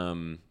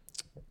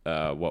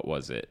what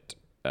was it?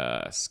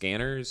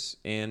 Scanners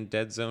and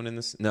Dead Zone in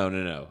this.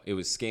 No. It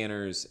was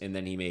Scanners, and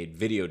then he made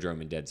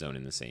Videodrome and Dead Zone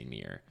in the same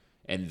year,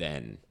 and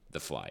then The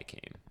Fly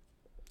came.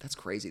 That's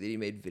crazy that he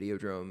made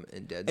Videodrome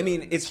and Dead Zone. I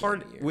mean, in the it's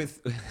hard same year.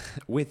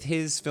 with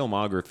his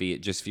filmography. It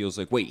just feels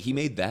like, wait, he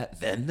made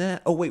that, then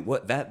that. Oh wait,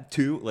 what, that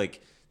too?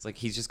 Like it's like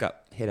he's just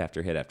got hit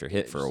after hit after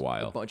hit for a Just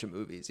while. A bunch of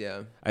movies,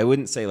 yeah. I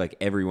wouldn't say like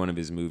every one of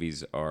his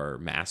movies are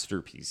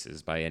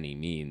masterpieces by any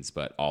means,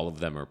 but all of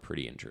them are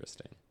pretty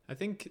interesting. I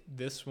think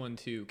this one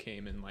too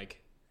came in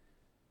like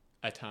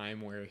a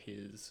time where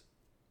his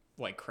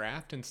like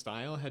craft and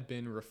style had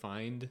been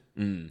refined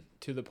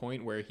to the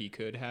point where he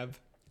could have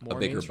more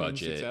bigger mainstream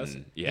budget success.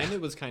 and- yeah. And it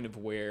was kind of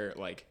where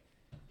like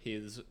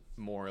his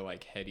more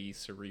like heady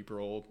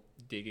cerebral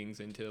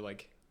diggings into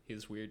like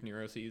his weird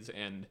neuroses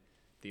and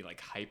the like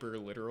hyper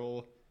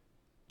literal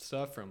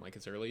stuff from like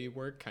his early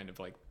work kind of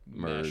like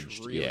Merged,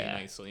 meshed really yeah.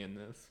 nicely in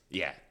this.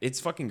 Yeah, it's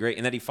fucking great.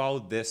 And that he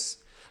followed this,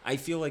 I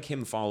feel like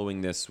him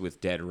following this with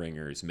Dead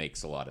Ringers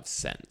makes a lot of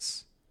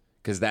sense.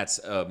 Because that's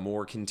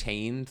more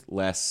contained,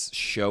 less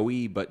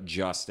showy, but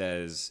just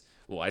as,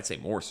 well, I'd say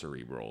more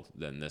cerebral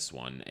than this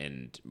one,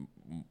 and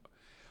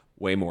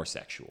way more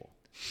sexual.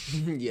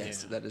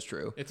 Yes, Yeah. that is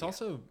true. It's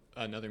also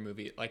another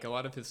movie, like a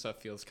lot of his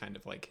stuff feels kind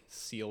of like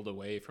sealed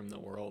away from the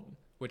world,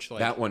 which like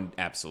That one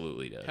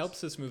absolutely does.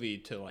 helps this movie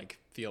to like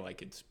feel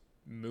like it's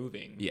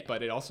moving. Yeah.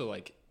 But it also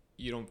like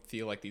you don't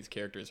feel like these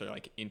characters are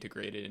like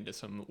integrated into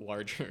some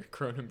larger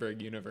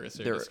Cronenberg universe.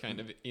 They're just kind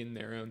of in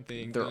their own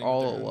thing. They're doing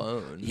all their own-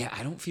 alone. Yeah,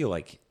 I don't feel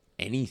like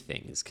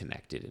anything is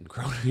connected in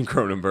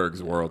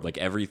Cronenberg's world. Like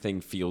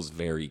everything feels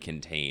very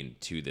contained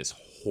to this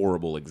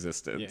horrible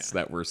existence Yeah.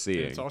 that we're And seeing.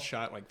 it's all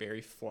shot like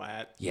very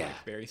flat, Yeah.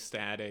 like very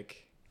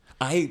static.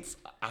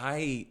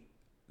 I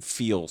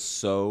feel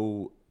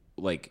so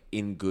like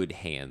in good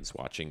hands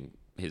watching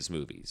his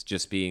movies.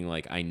 Just being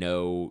like, I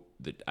know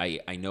that I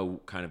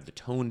know kind of the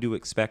tone to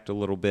expect a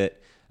little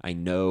bit. I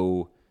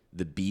know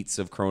the beats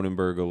of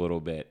Cronenberg a little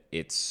bit.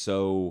 It's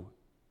so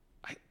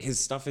his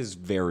stuff is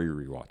very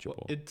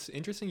rewatchable. It's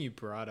interesting you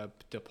brought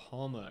up De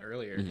Palma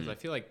earlier because I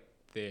feel like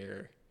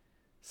their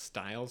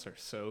styles are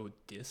so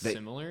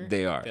dissimilar.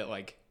 they are. That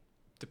like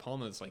De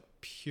Palma is like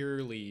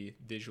purely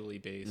visually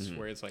based,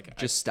 whereas like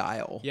Just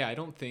style. I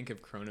don't think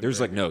of Cronenberg.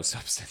 There's like no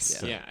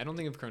substance. Yeah, I don't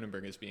think of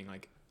Cronenberg as being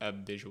like a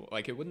visual.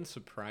 Like it wouldn't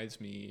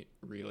surprise me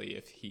really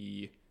if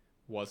he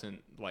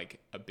wasn't like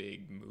a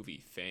big movie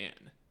fan.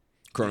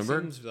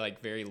 Cronenberg? He seems like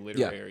very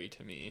literary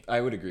to me.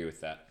 I would agree with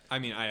that. I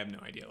mean, I have no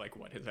idea like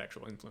what his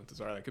actual influences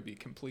are. I could be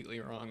completely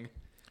wrong.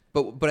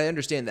 But I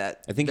understand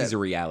that. I think that, he's a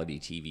reality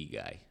TV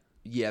guy.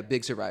 yeah,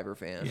 big Survivor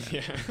fan.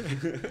 Yeah.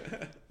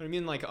 I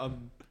mean, like a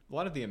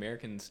lot of the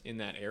Americans in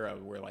that era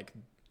were like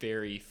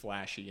very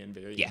flashy and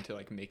very Yeah. into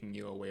like making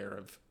you aware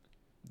of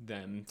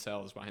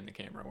themselves behind the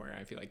camera, where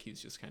I feel like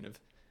he's just kind of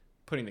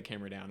putting the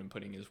camera down and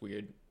putting his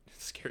weird,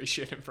 scary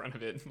shit in front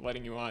of it and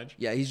letting you watch.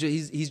 Yeah, he's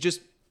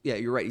just yeah,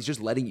 you're right. He's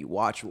just letting you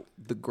watch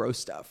the gross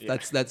stuff. Yeah.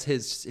 That's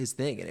his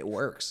thing, and it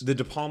works. The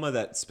De Palma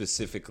that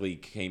specifically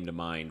came to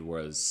mind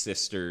was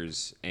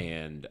Sisters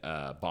and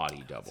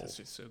Body Double. It's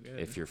just so good.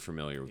 If you're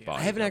familiar with Body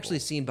I haven't Double. actually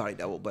seen Body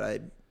Double,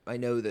 but I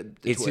know the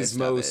It's twist his of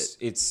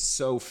most. it. It's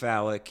so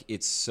phallic.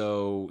 It's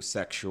so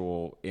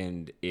sexual,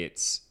 and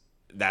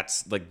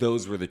that's like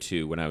those were the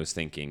two when I was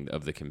thinking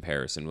of the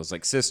comparison. Was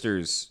like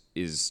Sisters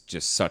is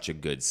just such a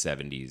good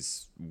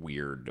 '70s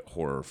weird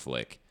horror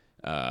flick,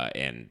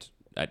 and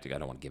I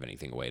don't want to give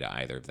anything away to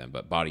either of them.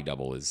 But Body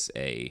Double is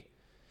a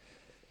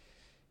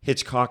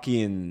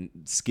Hitchcockian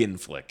skin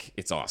flick.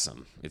 It's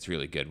awesome. It's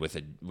really good with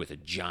a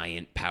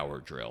giant power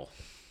drill.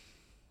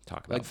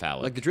 Talk about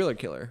phallic. Like the Driller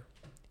Killer.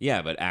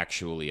 Yeah, but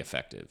actually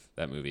effective.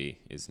 That movie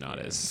is not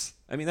as...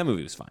 I mean, that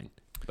movie was fine.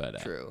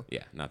 But True.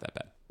 Yeah, not that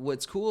bad.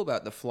 What's cool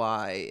about The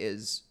Fly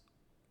is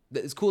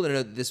that it's cool to know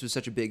that this was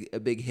such a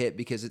big hit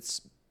because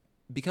it's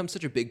become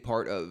such a big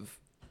part of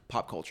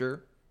pop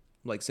culture.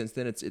 Like since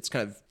then, it's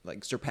kind of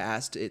like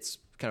surpassed its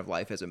kind of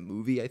life as a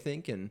movie, I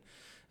think, and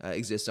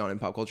exists on in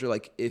pop culture.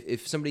 Like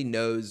if somebody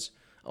knows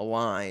a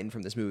line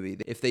from this movie,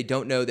 if they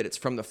don't know that it's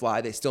from The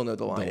Fly, they still know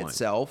the line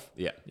itself.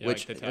 Yeah. Yeah,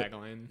 Which like the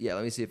tagline. Yeah,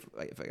 let me see if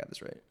I got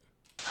this right.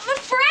 I'm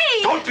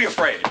afraid! Don't be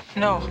afraid.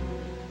 No.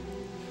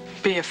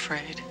 Be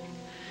afraid.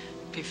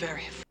 Be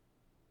very afraid.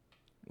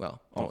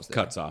 Well, almost there.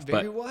 Cuts off.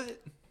 Very But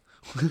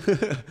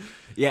what?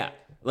 yeah,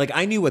 like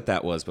I knew what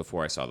that was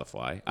before I saw The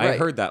Fly. I Right.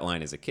 heard that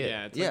line as a kid.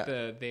 Yeah, it's Yeah. like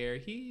the they're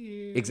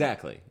here.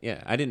 Exactly.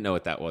 Yeah, I didn't know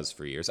what that was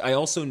for years. I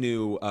also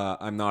knew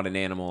I'm not an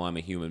animal, I'm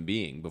a human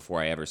being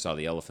before I ever saw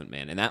The Elephant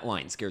Man, and that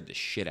line scared the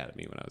shit out of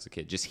me when I was a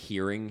kid. Just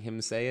hearing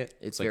him say it,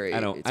 It's like, very- I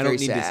don't it's I don't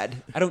very need sad. To,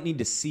 I don't need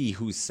to see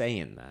who's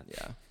saying that.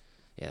 Yeah.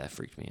 Yeah, that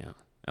freaked me out.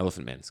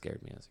 Elephant Man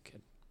scared me as a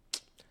kid.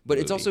 But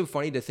it's movie. also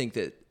funny to think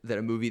that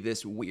a movie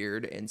this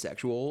weird and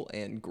sexual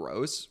and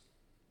gross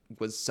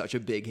was such a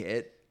big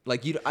hit.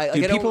 Like Dude, I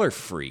don't, people are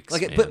freaks.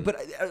 like, man. but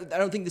I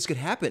don't think this could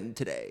happen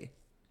today.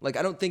 Like,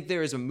 I don't think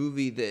there is a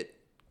movie that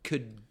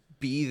could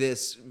be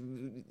this,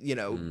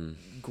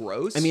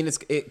 gross. I mean,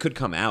 it could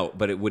come out,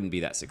 but it wouldn't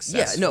be that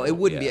successful. Yeah, no, it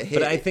wouldn't be a hit.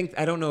 But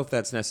I don't know if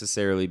that's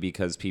necessarily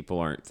because people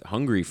aren't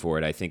hungry for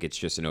it. I think it's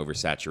just an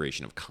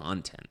oversaturation of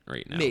content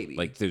right now. Maybe.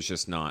 Like, there's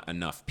just not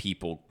enough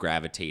people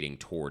gravitating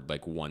toward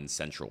like one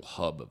central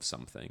hub of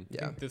something.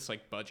 yeah. This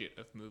like budget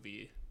of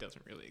movie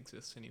doesn't really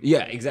exist anymore.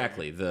 Yeah,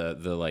 exactly. The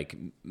like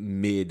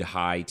mid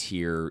high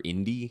tier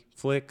indie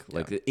flick,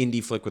 like the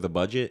indie flick with a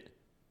budget.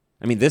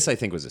 I mean, this I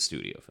think was a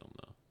studio film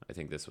though. I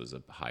think this was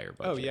a higher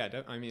budget. Oh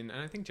yeah, I mean,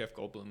 and I think Jeff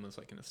Goldblum was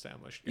like an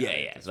established guy.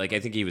 Yeah. Like I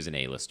think he was an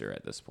A-lister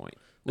at this point.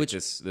 Which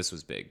this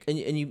was big. And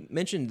you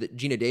mentioned that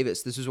Gina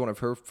Davis. This was one of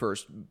her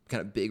first kind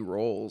of big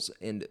roles,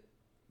 and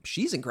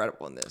she's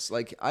incredible in this.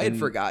 Like I had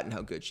forgotten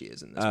how good she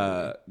is in this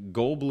movie.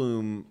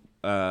 Goldblum,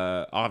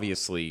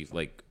 obviously,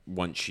 like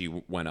once she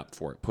went up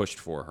for it, pushed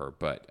for her,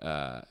 but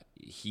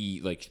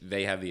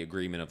they have the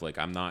agreement of like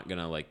I'm not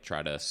gonna like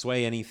try to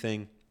sway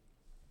anything,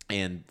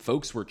 and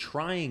folks were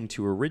trying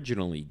to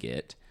originally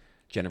get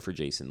Jennifer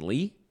Jason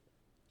Leigh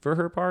for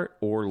her part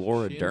or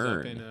Laura She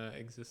Dern. ends up in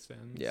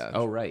Existence. Yeah.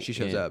 Oh right, She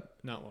shows And- up.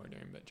 Not Laura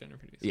Dern, but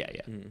Jennifer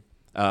Jason.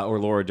 Yeah. Or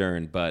Laura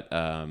Dern, but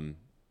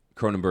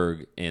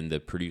Cronenberg and the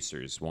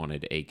producers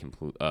wanted a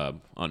complete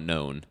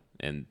unknown,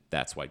 and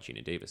that's why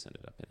Gina Davis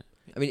ended up in it.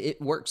 I mean,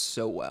 it works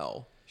so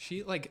well.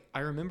 She like I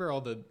remember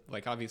all the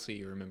like obviously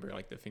you remember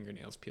like the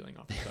fingernails peeling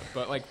off and stuff,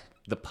 but like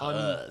The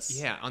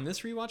pus. on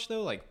this rewatch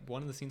though, like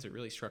one of the scenes that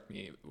really struck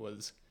me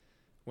was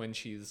when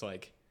she's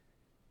like,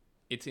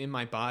 "It's in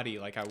my body,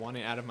 like I want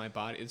it out of my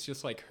body." It's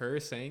just like her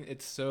saying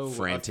it's so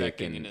Frantic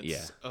affecting and- it's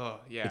yeah. oh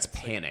yeah, It's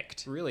like,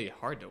 panicked. really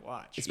hard to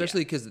watch.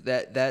 Especially because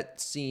that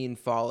scene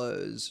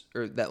follows,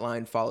 or that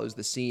line follows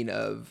the scene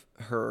of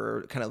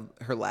her kind of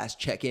her last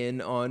check-in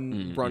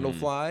on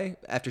Brundlefly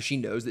after she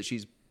knows that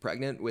she's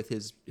pregnant with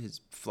his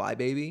fly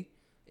baby,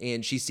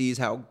 and she sees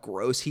how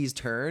gross he's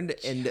turned,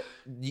 and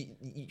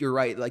you're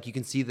right, like you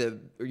can see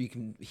you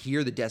can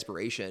hear the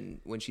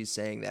desperation when she's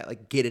saying that,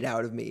 like, get it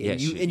out of me. Yeah,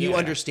 And you yeah.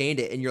 understand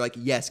it, and you're like,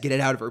 yes, get it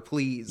out of her,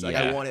 please. Like,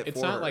 I Yeah. want it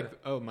It's for not her. like,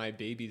 oh, my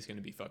baby's gonna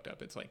be fucked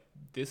up. It's like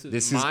this could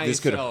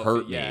myself.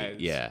 Hurt me.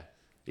 Yeah,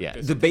 Yeah.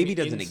 there's The baby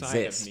something doesn't inside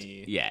of exist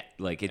me, yet.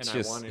 Like it's and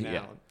just I want it yeah.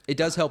 out. It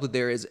does help that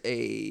there is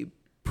a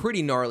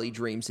pretty gnarly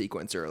dream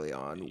sequence early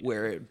on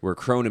where Where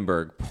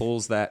Cronenberg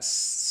pulls that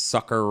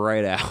sucker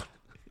right out.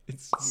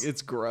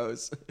 it's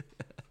gross.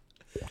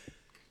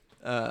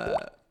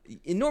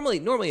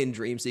 Normally in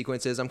dream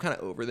sequences, I'm kind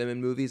of over them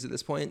in movies at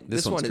this point.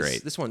 This one's one is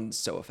great. This one's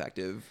so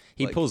effective.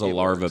 He Like, pulls a it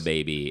larva works.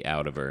 baby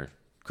out of her.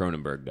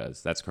 Cronenberg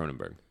does. That's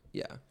Cronenberg.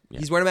 Yeah.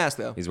 He's wearing a mask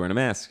though. He's wearing a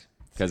mask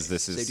because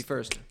this Safety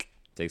first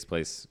takes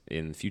place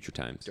in future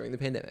times. during the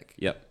pandemic.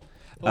 Yep.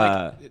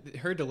 Like,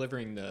 her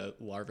delivering the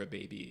larva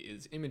baby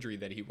is imagery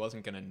that he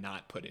wasn't gonna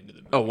not put into the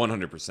movie. Oh,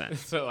 100%.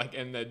 So like,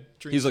 and the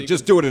dream He's like, sequence-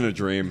 just do it in a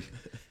dream.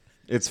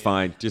 It's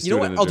fine. Just You know do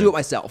it what? in a I'll dream. do it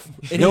myself.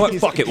 You know what?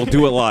 Fuck it. We'll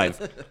do it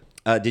live.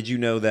 Did you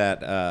know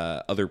that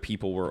other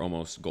people were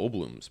almost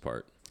Goldblum's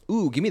part?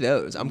 Ooh, give me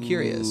those. I'm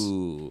curious.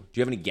 Ooh. Do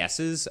you have any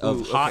guesses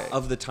of Ooh, hot okay.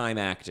 of the time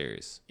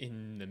actors?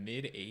 in the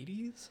mid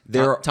 '80s.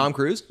 Tom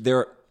Cruise?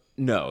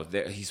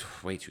 He's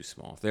way too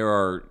small. There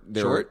are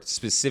Short?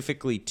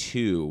 specifically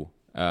two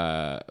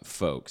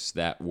folks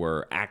that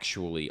were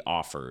actually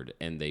offered,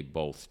 and they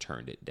both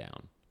turned it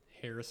down.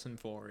 Harrison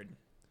Ford.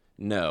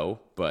 No,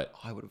 but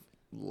I would have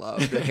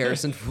loved the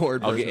Harrison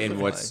Ford version. okay. And of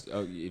the what's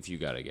if you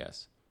got to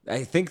guess?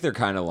 I think they're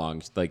kind of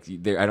long. Like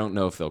I don't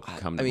know if they'll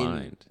come to I mean,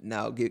 mind.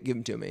 no, give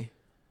them to me.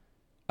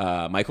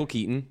 Michael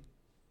Keaton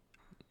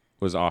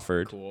was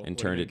offered Cool. and Would've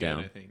turned been it good, down,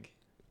 I think.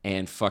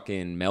 and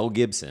fucking Mel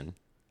Gibson,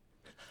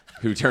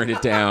 who turned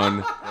it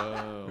down.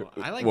 Oh,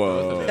 I like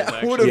Whoa. both of those.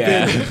 That would have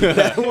Yeah. been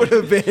that would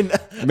have been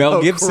Mel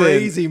a Gibson,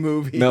 crazy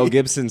movie. Mel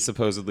Gibson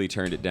supposedly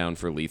turned it down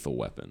for Lethal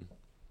Weapon,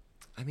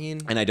 I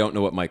mean, and I don't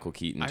know what Michael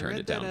Keaton I turned read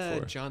it down that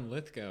for. John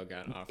Lithgow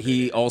got offered.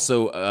 He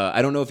also,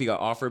 I don't know if he got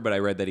offered, but I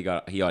read that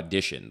he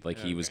auditioned, like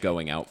he was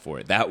going out for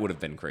it. That would have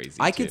been crazy.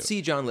 I could too.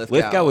 see John Lithgow.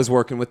 Lithgow was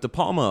working with De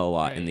Palma a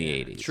lot in the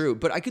yeah. 80s. true,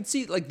 but I could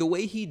see like the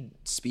way he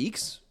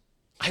speaks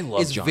I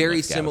love is John very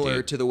Lithgow, similar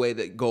dude. to the way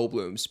that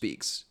Goldblum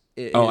speaks.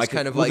 It Oh, is I could,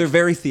 kind of well, like they're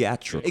very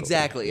theatrical.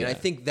 exactly, and I Yeah.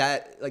 think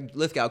that like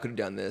Lithgow could have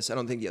done this. I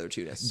don't think the other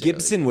two necessarily.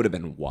 Gibson would have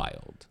been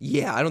wild.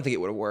 Yeah, I don't think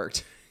it would have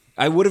worked.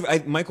 I would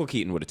have. Michael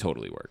Keaton would have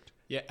totally worked.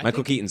 Yeah, I Michael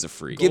think Keaton's a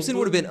freak. Gibson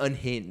would have been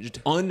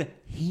unhinged.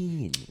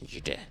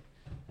 Unhinged. I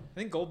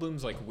think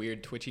Goldblum's like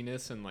weird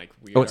twitchiness and like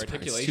weird Oh, it's too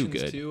articulations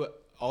good. too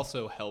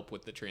also help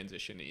with the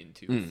transition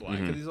into Fly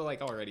because these are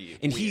like already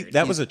And weird.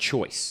 that was a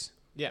choice.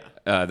 yeah.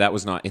 That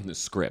was not in the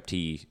script.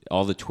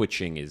 All the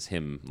twitching is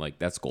him. Like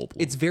that's Goldblum.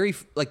 It's very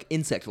like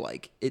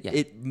insect-like.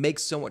 It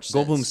makes so much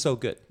sense. Goldblum's so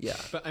good. Yeah.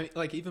 But I mean,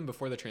 like even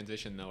before the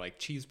transition though, like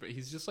cheeseburger,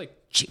 he's just like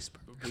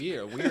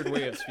Cheeseburger. weird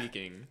way of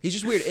speaking. He's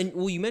just weird. And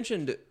well, you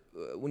mentioned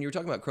when you were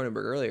talking about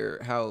Cronenberg earlier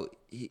how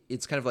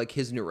it's kind of like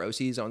his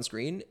neuroses on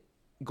screen.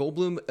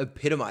 Goldblum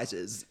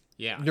epitomizes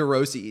Yeah.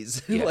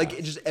 neuroses. Yeah.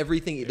 Like just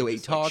everything, the way he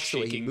just, like, talks, the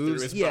way he shaking through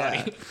moves. his Yeah.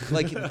 body.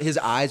 Like his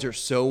eyes are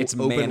so It's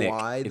open manic.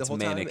 wide the It's whole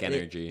time. manic and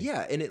energy.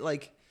 And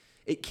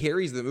it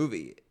carries the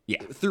movie.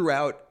 Yeah.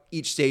 Throughout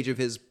each stage of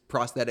his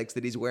prosthetics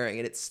that he's wearing,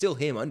 and it's still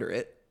him under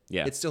it.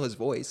 Yeah. It's still his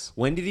voice.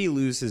 When did he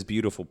lose his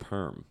beautiful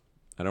perm?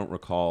 I don't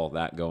recall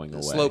that going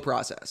away. Slow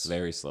process.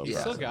 Very slow He's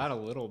process. still got a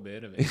little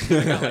bit of it. He's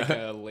got like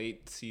a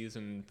late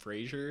season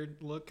Frasier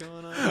look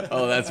going on.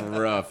 Oh, that's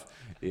rough.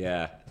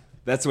 Yeah.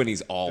 That's when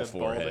he's all The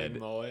forehead. balding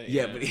mullet,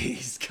 yeah, yeah. but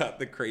he's got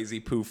the crazy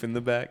poof in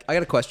the back. I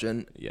got a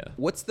question. Yeah.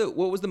 What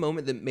was the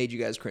moment that made you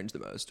guys cringe the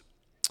most?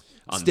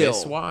 On Still,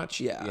 this watch?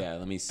 yeah. Yeah,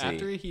 let me see.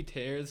 After he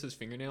tears his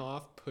fingernail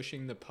off,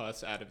 pushing the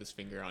pus out of his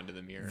finger onto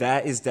the mirror.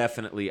 That is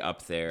definitely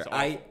up there. It's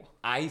awful.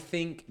 I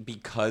think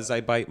because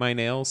I bite my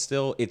nails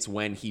still, it's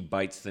when he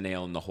bites the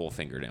nail and the whole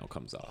fingernail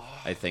comes off.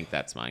 I think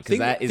that's mine. Because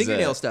that is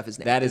fingernail stuff is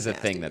that is a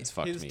nasty. thing that's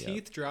fucked his me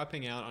teeth up.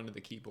 dropping out onto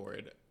the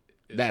keyboard.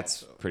 Is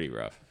That's also- pretty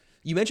rough.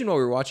 You mentioned while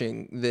we were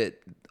watching that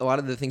a lot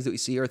of the things that we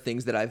see are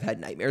things that I've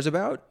had nightmares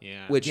about.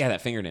 Yeah. Which Yeah,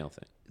 that fingernail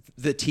thing.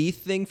 the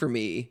teeth thing for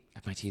me,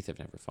 My teeth have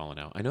never fallen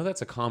out. I know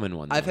that's a common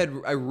one. I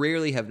though.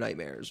 rarely have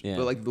nightmares. Yeah.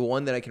 But like the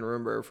one that I can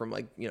remember from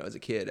like, as a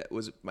kid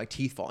was my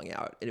teeth falling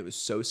out, and it was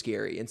so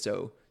scary. And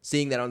so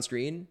seeing that on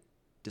screen,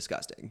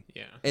 disgusting.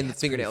 Yeah. And the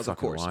fingernails, of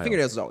fucking course. wild.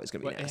 Fingernails is always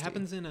going to be Well, nasty. it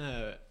happens in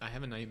I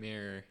have a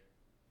nightmare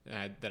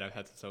that I've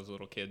had since I was a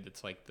little kid.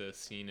 That's like the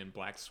scene in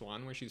Black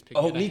Swan where she's picking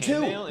Oh, at a me too.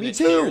 hangnail and Me it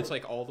too. tears,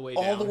 like all the way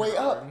down all the way her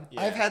up. arm.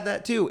 Yeah. I've had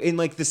that too. And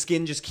like the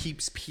skin just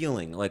keeps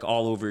peeling like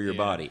all over your Yeah.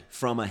 body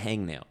from a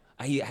hangnail.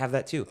 I have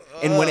that too.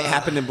 And when it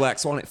happened in Black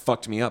Swan, it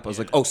fucked me up. I was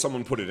like, oh,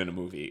 someone put it in a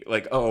movie.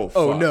 Like, oh,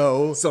 fuck.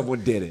 no.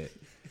 Someone did it.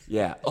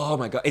 Yeah. Oh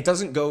my God. It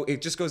doesn't go,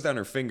 it just goes down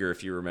her finger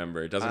if you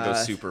remember. It doesn't go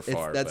super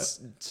far. That's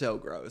so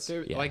gross.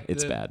 There, Yeah, like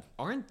it's bad.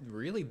 Aren't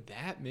really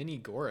that many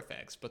gore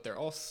effects, but they're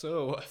all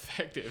so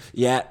effective.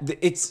 Yeah,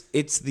 it's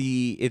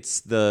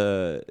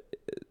the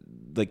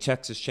like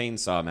Texas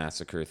Chainsaw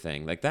Massacre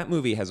thing. Like that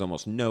movie has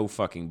almost no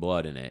fucking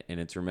blood in it, and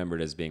it's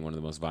remembered as being one of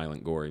the most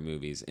violent, gory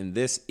movies. And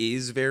this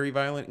is very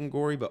violent and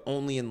gory, but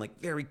only in like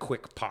very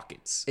quick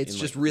pockets. It's in,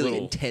 just like, really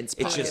intense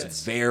It's pockets.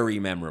 just very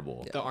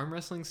memorable. The arm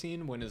wrestling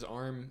scene when his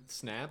arm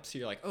snaps,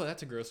 you're like, oh,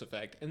 that's a gross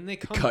effect, and they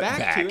come Cut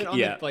back to it on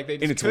yeah. the, like they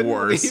just and it's couldn't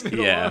worse. leave it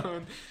Yeah.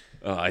 alone.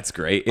 Oh, it's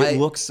great. It I-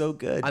 looks so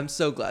good. I'm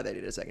so glad they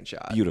did a second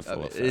shot.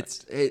 Beautiful of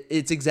it.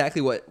 It's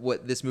exactly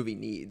what this movie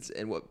needs,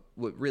 and what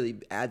really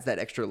adds that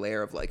extra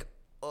layer of like,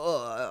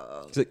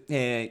 It's like,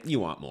 you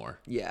want more.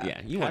 Yeah.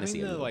 Yeah, you want to Having see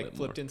a the little like bit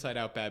flipped more. inside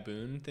out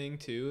baboon thing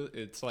too.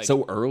 It's like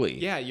So early.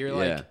 Yeah, you're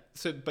Yeah. like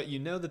so, but you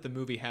know that the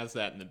movie has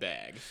that in the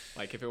bag.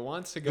 Like if it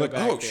wants to go Like,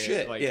 back oh, there,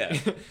 shit, like, yeah.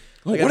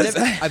 like, What I've is never,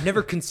 that? I've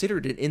never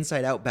considered an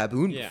inside out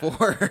baboon Yeah.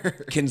 before.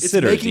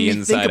 Consider It's making the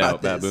me think inside about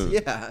out this. baboon.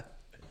 Yeah,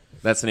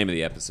 That's the name of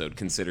the episode.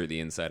 Consider the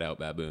inside out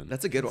baboon.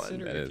 that's a good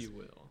consider one. That if is. you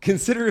will.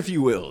 Consider, if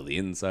you will, the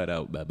inside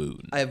out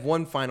baboon. I have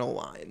one final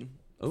line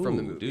from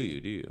the Ooh, movie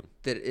do you?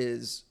 that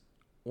is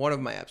one of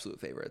my absolute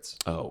favorites.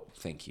 Oh,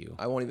 thank you.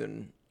 I won't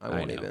even.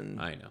 I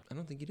know. I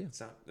don't think you do.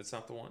 That's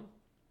not the one.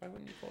 Why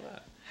wouldn't you pull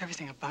that?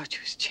 Everything about you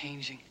is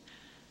changing.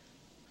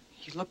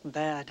 You look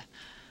bad.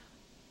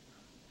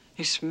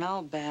 You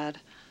smell bad.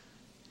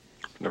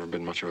 Never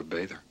been much of a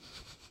bather.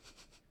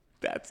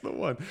 That's the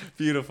one.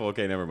 Beautiful.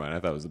 Okay, never mind. I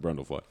thought it was the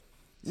Brundle fly.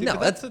 See, No,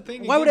 but that's the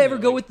thing. Why would again, I ever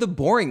though, go like, with the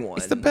boring one?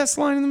 It's the best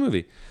line in the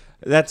movie.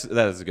 That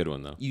is a good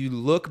one though. You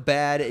look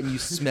bad and you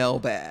smell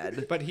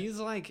bad. But he's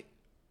like,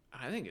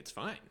 I think it's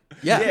fine.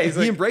 Yeah, he's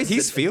he embraces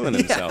He's it. feeling Yeah.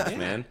 himself,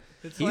 man.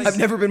 It's He's- like, I've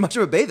never been much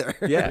of a bather.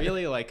 Yeah.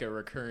 really like a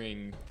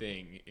recurring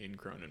thing in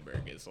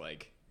Cronenberg is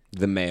like,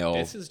 The male.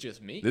 this is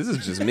just me. This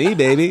is just me,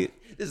 baby.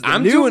 This is the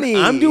I'm new doing me.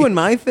 I'm doing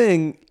my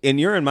thing, and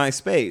you're in my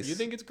space. You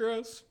think it's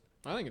gross?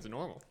 I think it's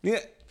normal. Yeah,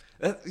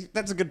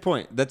 that's a good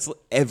point. That's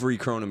every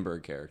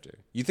Cronenberg character.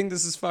 You think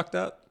this is fucked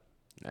up?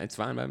 It's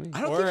fine by me.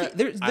 I don't Or think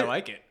there's. I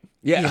like it.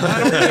 Yeah, I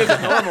don't think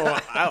it's normal.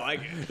 I like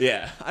it.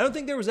 yeah. I don't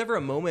think there was ever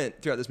a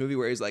moment throughout this movie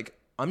where he's like,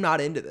 "I'm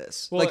not into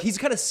this." Well, like he's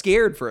kind of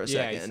scared for a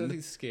Yeah, he second. says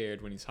he's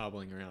scared when he's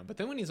hobbling around, but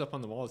then when he's up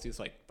on the walls, he's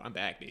like, "I'm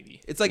back,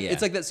 baby." It's like Yeah.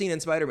 it's like that scene in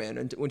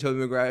Spider-Man when Tobey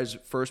Maguire's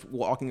first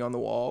walking on the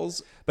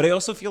walls. But I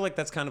also feel like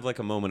that's kind of like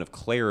a moment of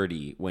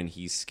clarity when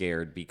he's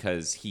scared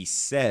because he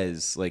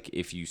says, like,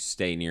 if you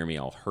stay near me,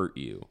 I'll hurt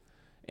you.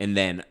 And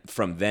then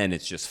from then,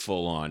 it's just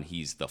full on,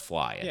 he's the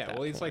fly at Yeah, that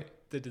well, he's point. like,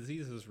 the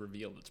disease has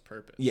revealed its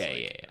purpose. Yeah, Like,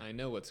 yeah. I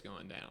know what's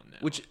going down now.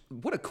 Which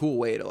what a cool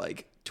way to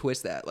like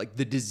twist that. Like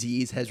the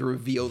disease has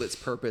revealed its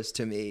purpose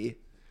to me,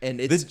 and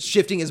it's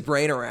shifting his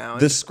brain around.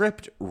 The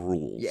script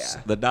rules.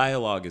 Yeah. The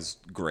dialogue is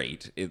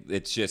great.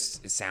 It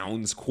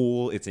sounds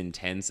cool. It's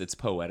intense. It's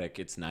poetic.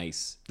 It's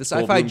nice. The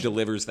sci-fi Goldblum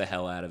delivers the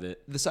hell out of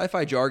it. the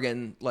sci-fi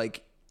jargon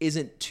like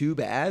isn't too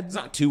bad. It's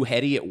not too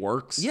heady. It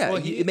works. Yeah,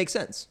 Well, it makes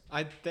sense.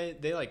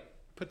 They like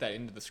put that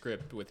into the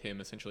script with him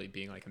essentially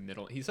being like a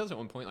middle. He says at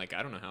one point, like,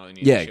 I don't know how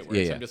any of Yeah, this shit works.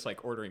 yeah, yeah. I'm just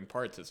like ordering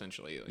parts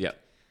essentially. Like, Yeah.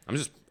 I'm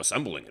just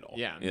assembling it all.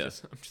 Yeah, I'm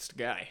just a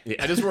guy. Yeah.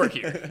 I just work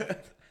here.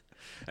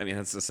 I mean,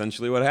 that's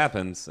essentially what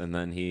happens. And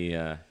then he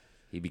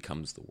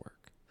becomes the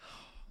work.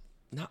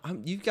 No,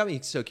 you've got me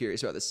so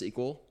curious about the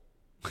sequel.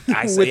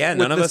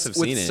 None of us have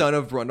seen with it. Son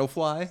of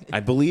Brundlefly. I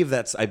believe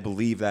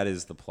that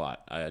is the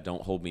plot.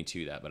 Don't hold me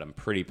to that, but I'm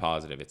pretty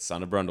positive it's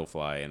Son of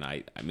Brundlefly,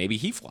 and maybe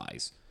he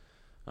flies.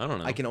 I don't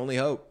know. I can only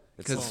hope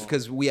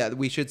because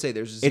we should say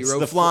there's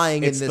zero it's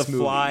flying in this It's the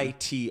movie. Fly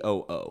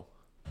TOO.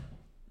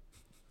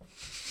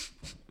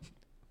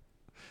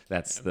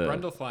 That's the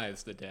Brundlefly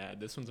is the dad.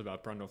 This one's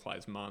about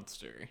Brundlefly's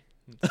monster.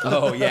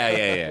 Oh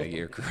yeah.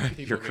 You're correct.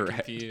 People You're get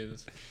correct.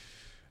 confused.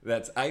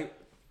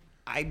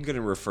 I'm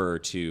gonna refer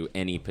to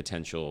any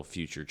potential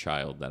future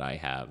child that I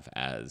have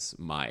as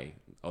my.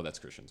 Oh, that's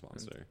Christian's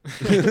monster.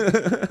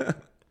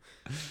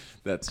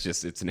 That's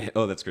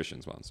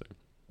Christian's monster.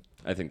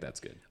 I think that's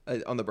good.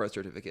 On the birth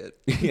certificate.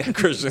 Yeah,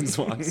 Christian's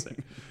monster.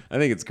 I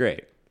think it's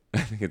great. I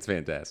think it's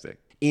fantastic.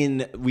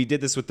 We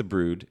did this with The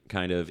Brood,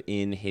 kind of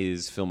in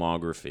his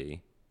filmography.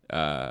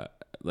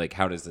 Like,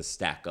 how does this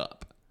stack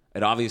up?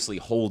 It obviously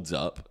holds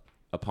up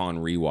upon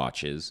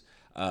rewatches.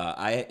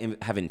 I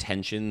have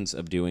intentions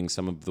of doing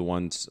some of the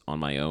ones on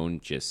my own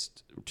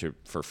just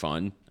for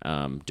fun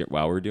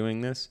while we're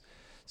doing this.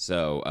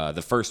 So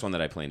the first one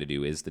that I plan to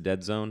do is The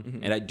Dead Zone.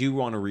 Mm-hmm. And I do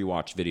want to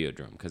rewatch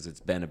Videodrome because it's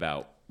been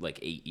about like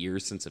 8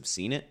 years since I've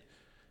seen it.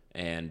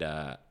 And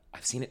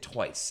I've seen it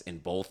twice.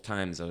 And both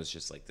times I was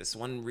just like, this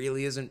one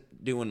really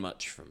isn't doing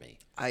much for me.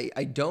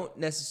 I don't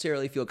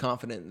necessarily feel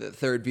confident that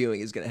third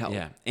viewing is going to help.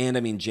 Yeah. And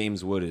I mean,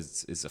 James Wood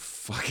is a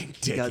fucking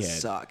dickhead. He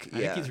does suck. I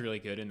think he's really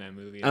good in that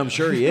movie. I'm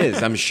sure he is.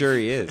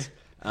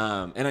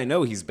 And I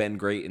know he's been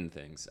great in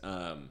things.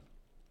 But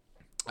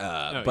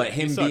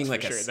him being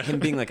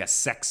like a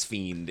sex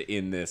fiend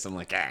in this, I'm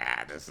like,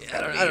 this is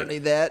I don't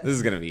need that. This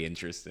is gonna be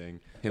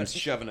interesting. Him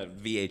shoving a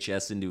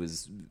VHS into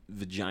his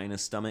vagina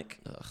stomach.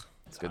 Ugh,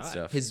 it's good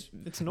stuff.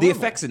 The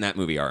effects in that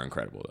movie are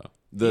incredible, though.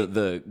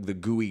 The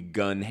gooey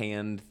gun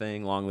hand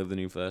thing, "Long live the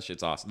new flesh."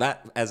 It's awesome.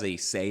 That as a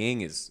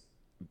saying is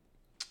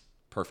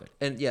perfect.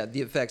 And yeah,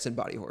 the effects and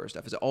body horror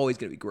stuff is always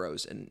going to be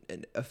gross and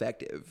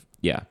effective.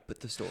 Yeah, but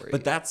the story.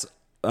 But that's.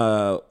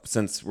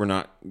 Since we're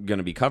not going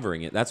to be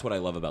covering it, that's what I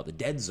love about The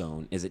Dead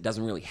Zone is it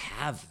doesn't really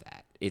have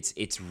that.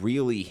 It's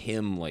really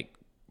him like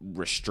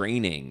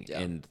restraining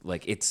and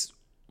like it's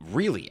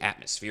really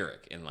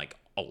atmospheric and like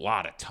a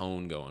lot of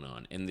tone going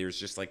on. And there's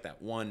just like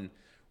that one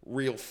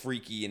real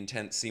freaky,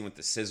 intense scene with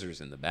the scissors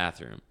in the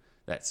bathroom.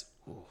 That's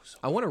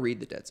I want to read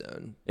The Dead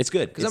Zone. It's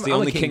good. It's I'm the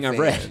only King fan. I've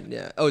read.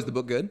 Yeah. Oh, is the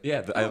book good? Yeah,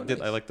 nice.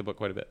 I like the book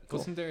quite a bit. Cool.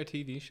 Wasn't there a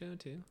TV show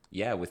too?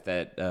 Yeah, with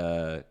that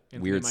weird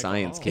Michael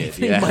science Hall. kid.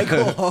 Yeah,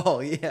 Michael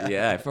Hall. Yeah.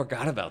 Yeah, I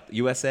forgot about that.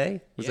 USA.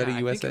 Was that a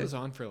USA? I think it was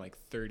on for like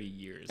 30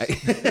 years. I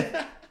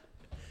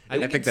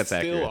think that's still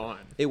accurate. On.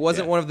 It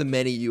wasn't one of the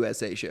many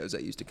USA shows I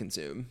used to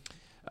consume.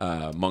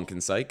 Monk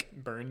and Psych.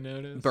 Burn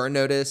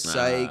Notice,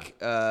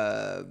 Psych,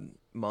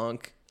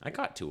 Monk. I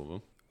got 2 of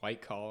them.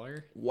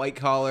 White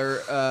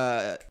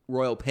Collar,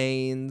 Royal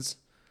Pains.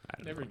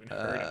 I've never even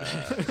heard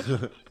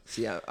of it.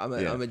 See, I'm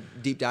a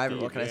deep diver.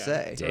 What can I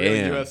say?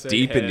 Damn, USA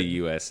deep head. into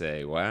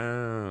USA.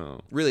 Wow.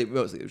 Really,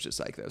 mostly it was just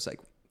Psych, though.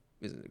 Psych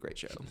isn't a great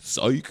show.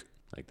 Psych.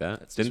 Like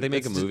that. Didn't they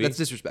make a movie? That's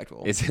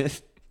disrespectful. Is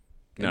it?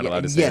 You're not Yeah,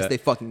 allowed to say yes, that? they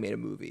fucking made a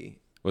movie.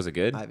 Was it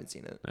good? I haven't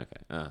seen it.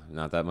 Okay.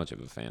 Not that much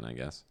of a fan, I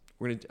guess.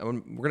 We're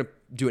gonna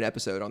do an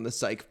episode on the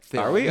Psych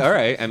film. Are we? All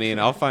right. I mean,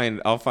 I'll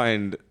find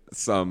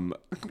some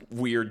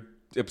weird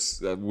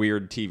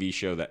TV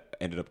show that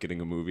ended up getting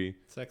a movie.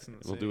 Sex and the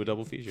We'll City. do a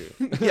double feature.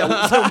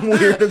 Yeah, some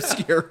weird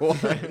obscure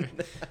one.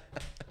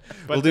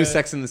 We'll do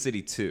Sex and the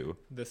City 2.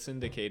 The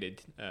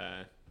syndicated,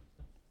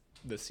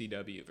 the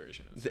CW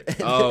version. Of Sex.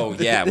 Oh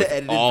yeah, The with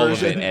edited all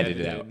version. of it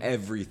edited out,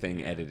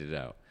 everything edited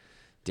out.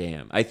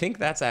 Damn, I think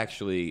that's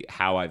actually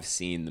how I've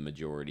seen the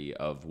majority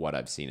of what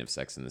I've seen of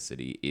Sex and the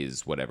City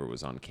is whatever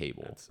was on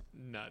cable. That's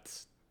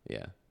nuts.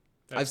 Yeah,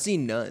 I've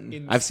seen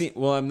none. I've seen.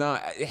 Well, I'm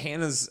not.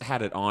 Hannah's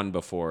had it on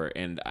before,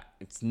 and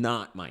it's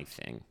not my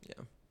thing.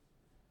 Yeah.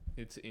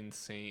 It's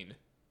insane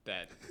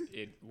that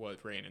it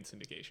ran in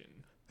syndication.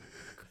 They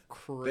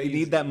Crazy.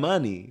 need that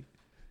money.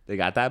 They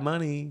got that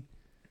money.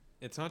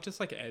 It's not just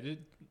like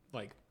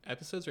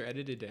episodes are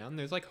edited down.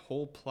 There's like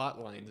whole plot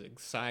lines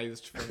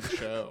excised from the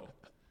show.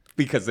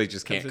 Because they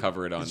just can't 'Cause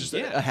cover it on. Just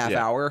a half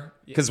hour.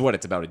 Because what?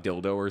 It's about a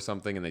dildo or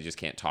something, and they just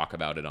can't talk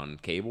about it on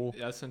cable.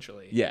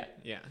 Essentially. Yeah.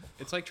 Yeah.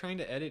 It's like trying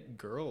to edit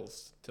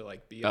Girls to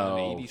like be on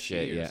ABC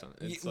shit, or yeah.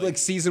 something. It's Like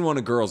season 1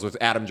 of Girls with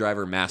Adam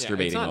Driver yeah,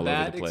 masturbating it's not all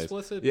that over the place.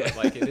 explicit, Yeah. but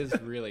like it is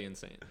really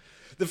insane.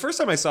 The first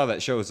time I saw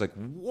that show, I was like,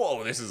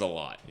 whoa, this is a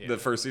lot. Yeah. The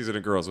first season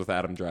of Girls with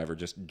Adam Driver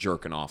just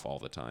jerking off all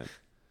the time.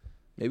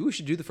 Maybe we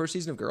should do the first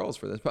season of Girls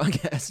for this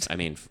podcast. I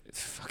mean,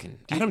 fucking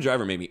Adam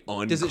Driver made me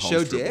uncomfortable. Does it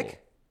show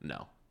dick?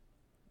 No.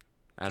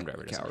 Adam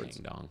Driver doesn't Cowards.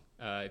 hang dong.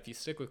 If you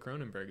stick with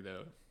Cronenberg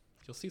though,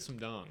 you'll see some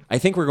dong. I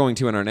think we're going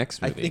to in our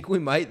next I movie. think we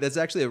might. That's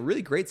actually a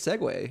really great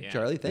segue, Yeah.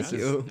 Charlie. Thank That's-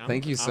 you.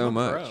 Thank you so I'm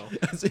a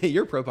much. pro.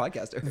 You're a pro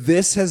podcaster.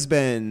 This has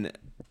been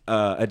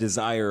a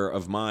desire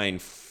of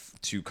mine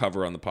to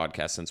cover on the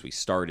podcast since we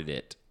started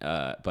it,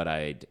 but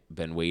I'd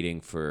been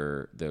waiting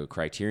for the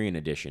Criterion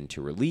edition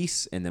to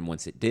release, and then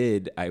once it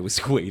did, I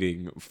was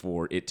waiting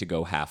for it to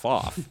go half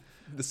off.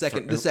 The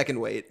second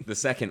wait. The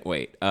second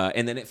wait.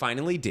 And then it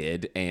finally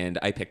did, and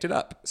I picked it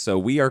up. So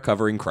we are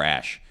covering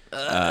Crash.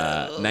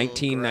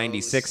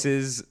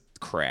 1996's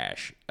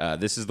Crash.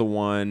 This is the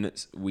one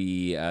this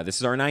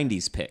is our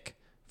 90s pick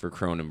for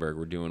Cronenberg.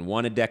 We're doing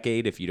one a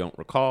decade, if you don't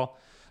recall,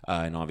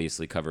 and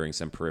obviously covering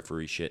some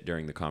periphery shit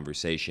during the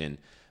conversation.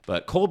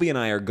 But Colby and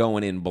I are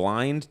going in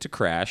blind to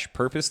Crash,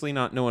 purposely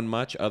not knowing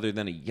much other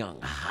than a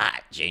young,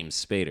 hot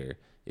James Spader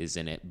is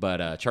in it.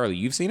 But Charlie,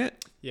 you've seen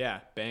it?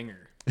 Yeah,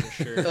 banger for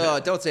sure. Oh,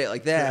 don't say it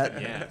like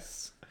that.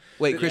 Yes.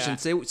 Wait, Christian,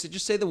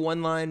 just say the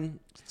one-line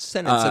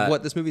sentence of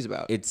what this movie's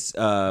about. It's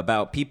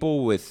about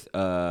people with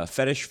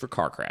fetish for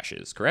car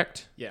crashes,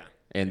 correct? Yeah.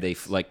 And they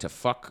like to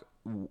fuck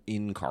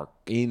in car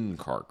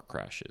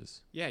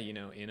crashes. Yeah,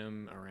 in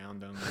them,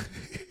 around them.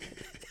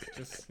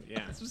 Just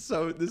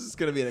So this is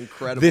going to be an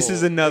incredible. This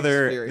is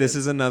another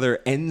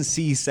experience.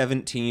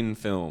 NC-17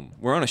 film.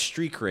 We're on a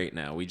streak right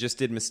now. We just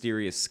did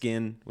Mysterious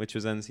Skin, which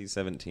was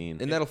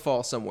NC-17. And that'll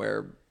fall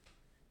somewhere.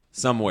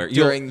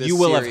 During this you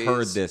will series, have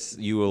heard this.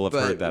 You will have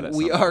heard that. At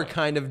we some are point.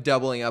 kind of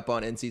doubling up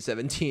on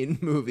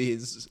NC-17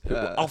 movies.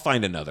 I'll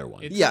find another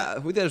one.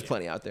 There's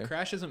plenty out there.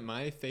 Crash isn't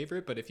my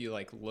favorite, but if you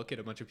look at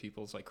a bunch of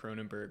people's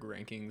Cronenberg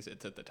rankings,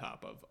 it's at the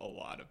top of a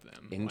lot of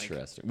them.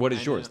 Interesting. What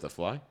is yours? The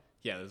Fly?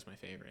 Yeah, that's my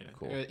favorite.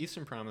 Cool.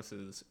 Eastern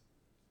Promises.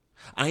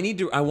 I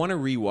want to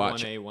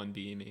rewatch 1A,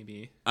 1B,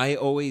 maybe. I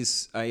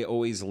always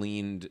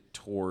leaned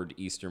toward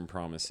Eastern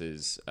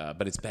Promises,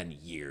 but it's been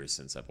years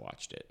since I've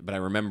watched it. But I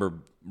remember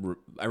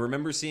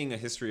seeing A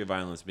History of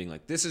Violence, being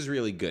like, "This is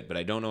really good," but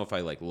I don't know if I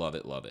love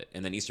it.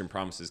 And then Eastern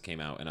Promises came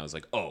out, and I was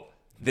like, "Oh,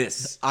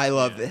 this! I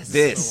love this.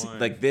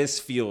 This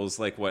feels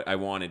like what I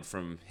wanted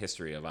from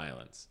History of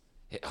Violence."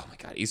 Oh my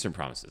god, Eastern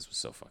Promises was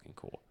so fucking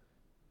cool.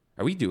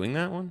 Are we doing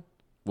that one?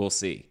 We'll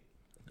see.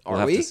 We'll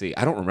have to see.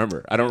 I don't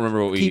remember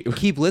what we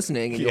keep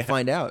listening and you'll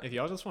find out. If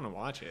y'all just want to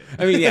watch it.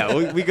 I mean,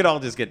 yeah, we could all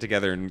just get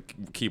together and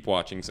keep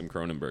watching some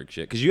Cronenberg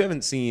shit. Because you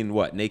haven't seen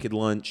Naked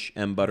Lunch,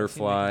 M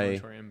Butterfly,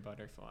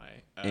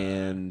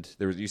 and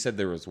you said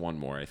there was one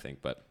more, I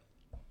think, but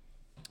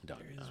there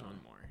is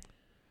one more.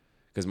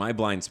 Because my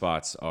blind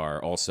spots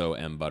are also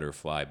M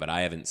Butterfly, but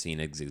I haven't seen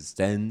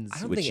Existence.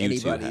 I don't which think you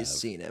two anybody's have.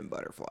 seen M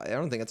Butterfly. I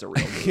don't think that's a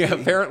real movie. Yeah,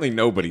 apparently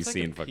nobody's It's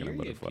seen a fucking M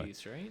period Butterfly.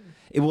 piece, right?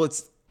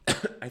 It's. I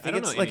think don't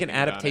it's know like an anything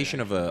about it, adaptation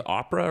of an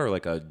opera or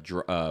like a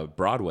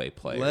Broadway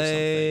play or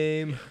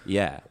Lame. something.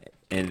 Yeah,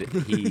 and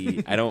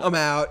I don't. I'm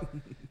out.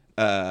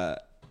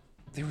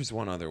 There was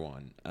one other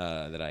one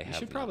that I have. You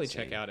should probably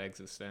check out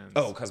Existence.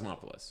 Oh,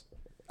 Cosmopolis.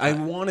 I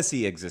want to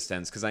see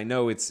Existence because I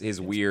know it's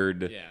his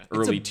weird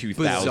early 2000s.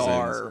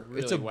 Bizarre.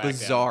 It's a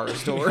bizarre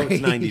story.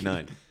 It's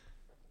 99.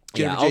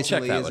 Yeah, I'll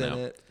check that one in out.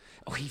 it.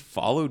 Oh, he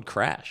followed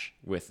Crash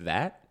with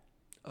that.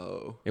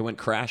 Oh, it went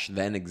Crash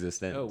then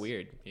Existence. Oh,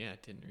 weird. Yeah,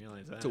 didn't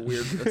realize that.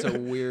 That's a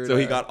weird. So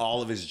he got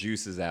all of his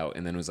juices out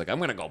and then was like, "I'm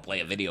gonna go play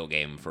a video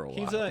game for a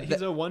while."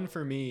 He's a one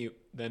for me,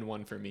 then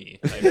one for me.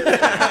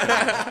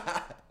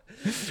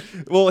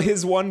 Well,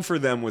 his one for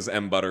them was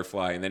M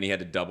Butterfly, and then he had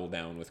to double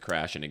down with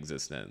Crash and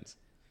Existence.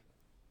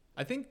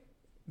 I think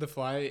The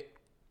Fly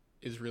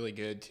is really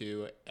good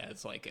too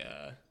as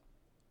a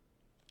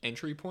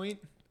entry point.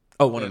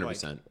 Oh,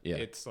 100%. Yeah.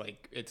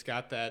 It's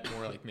got that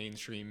more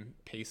mainstream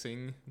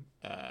pacing,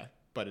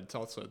 but it's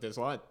also there's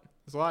a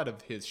lot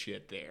of his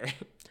shit there.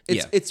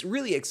 It's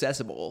really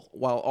accessible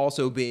while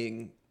also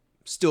being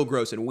still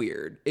gross and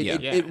weird.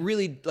 It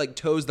really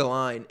toes the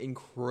line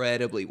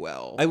incredibly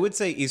well. I would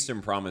say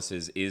Eastern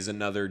Promises is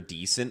another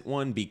decent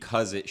one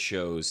because it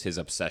shows his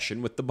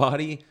obsession with the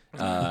body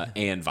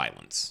and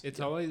violence.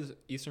 It's always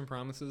Eastern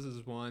Promises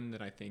is one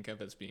that I think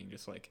of as being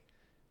just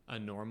a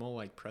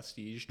normal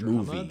prestige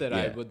drama movie, that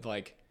I would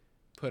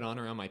put on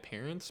around my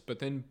parents, but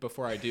then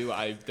before I do,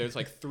 there's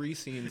 3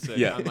 scenes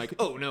that I'm like,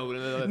 oh no.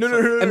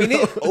 I mean,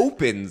 it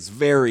opens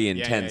very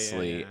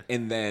intensely,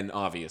 and then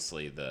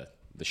obviously the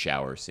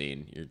shower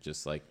scene, you're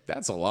just like,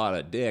 that's a lot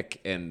of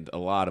dick and a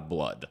lot of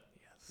blood.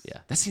 Yes. Yeah,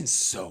 that scene's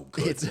so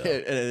good. It's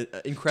an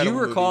incredible. Do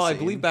you recall? movie I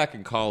believe back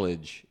in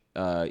college,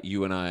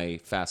 you and I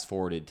fast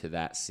forwarded to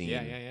that scene.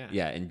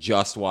 Yeah, and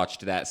just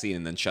watched that scene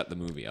and then shut the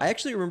movie off. I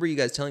actually remember you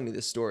guys telling me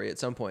this story at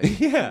some point.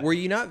 Yeah. Were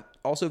you not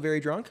also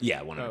very drunk?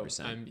 Yeah,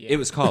 100%. Yeah. It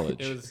was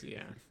college.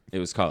 It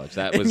was college.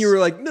 And you were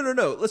like,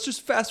 no. Let's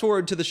just fast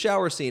forward to the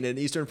shower scene in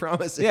Eastern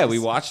Promises. Yeah, we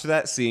watched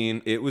that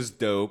scene. It was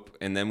dope,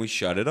 and then we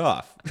shut it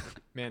off.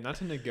 Man, not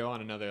to go on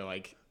another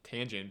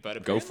tangent,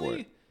 but go for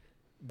it.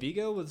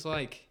 Vigo was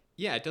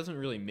it doesn't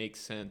really make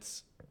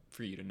sense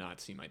for you to not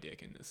see my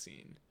dick in this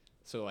scene.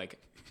 So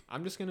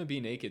I'm just gonna be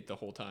naked the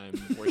whole time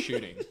we're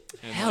shooting.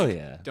 And, Hell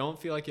yeah! Don't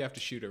feel like you have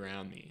to shoot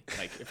around me.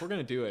 If we're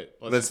gonna do it,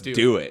 let's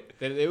do it.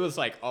 It was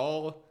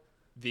all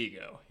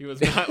Vigo. He was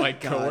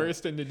not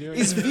coerced into doing it.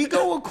 Is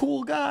Vigo a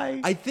cool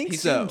guy? I think he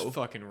so. Seems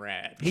fucking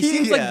rad. He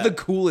seems like the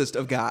coolest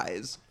of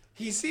guys.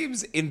 He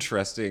seems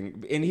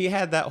interesting, and he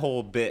had that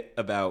whole bit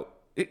about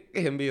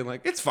him being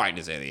like, it's fine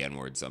to say the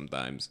N-word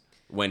sometimes.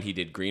 When he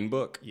did Green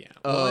Book. Yeah.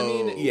 Well, I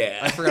mean, yeah.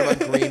 I forgot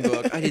about Green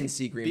Book. I didn't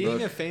see Green being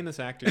Book. a famous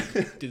actor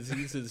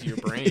diseases your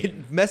brain.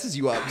 It messes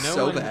you up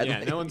so badly.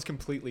 Yeah, no one's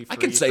completely free I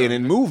can say it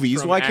in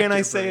movies. Why can't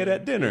I say it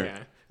at dinner? Yeah.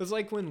 It was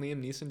like when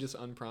Liam Neeson just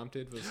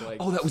unprompted was like,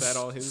 Oh, that was said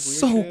all his weird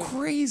so shit.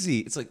 crazy.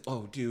 It's like,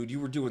 oh, dude, you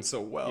were doing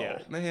so well, Yeah.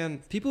 man.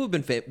 People who've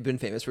been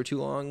famous for too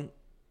long,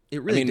 it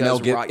I really mean,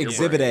 does rot your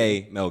Exhibit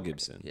brain. A, Mel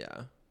Gibson.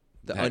 Yeah.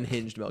 The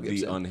unhinged Mel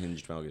Gibson. The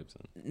unhinged Mel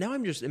Gibson. Now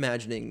I'm just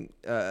imagining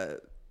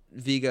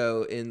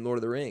Vigo in Lord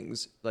of the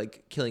Rings,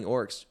 like killing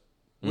orcs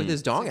with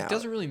his dong It out.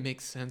 doesn't really make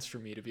sense for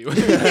me to be.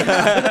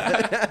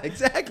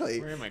 Exactly.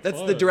 Where are my That's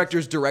the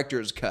clothes?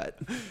 director's cut.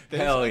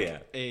 There's Hell like yeah.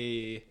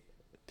 a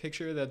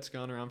picture that's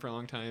gone around for a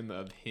long time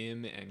of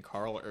him and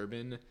Carl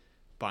Urban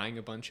buying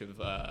a bunch of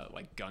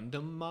like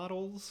Gundam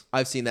models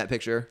I've seen that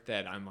picture.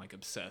 that I'm like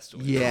obsessed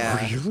with. Yeah.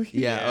 Really?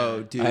 Yeah. Yeah.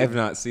 Oh, dude. I have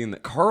not seen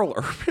that. Carl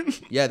Urban.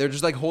 Yeah, they're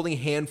just like holding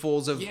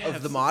handfuls of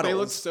the models. They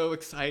look so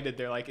excited.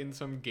 They're like in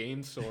some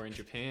game store in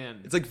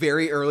Japan. It's like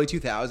very early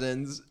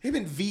 2000s. Him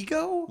and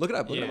Vigo? Look it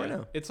up. Look it up right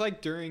now. It's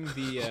like during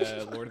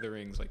the Lord of the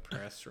Rings like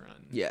press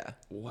run. Yeah.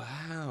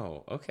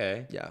 Wow.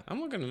 Okay. Yeah.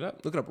 I'm looking it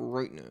up. Look it up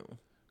right now.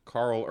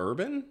 Carl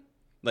Urban?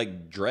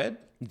 Like Dread?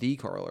 The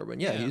Carl Urban.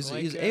 Yeah, he's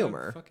like,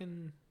 Aomer.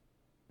 Fucking.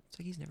 It's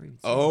like he's never even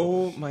seen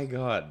Oh my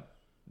god.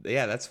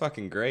 Yeah, that's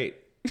fucking great.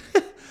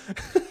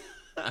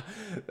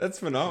 That's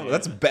phenomenal.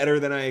 That's better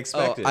than I Oh,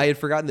 expected. I had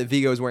forgotten that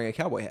Vigo was wearing a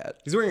cowboy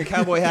hat. He's wearing a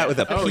cowboy hat with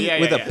a Oh, yeah,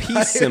 with yeah, a yeah.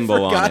 peace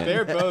symbol on forgot it.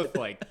 They're both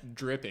like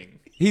dripping.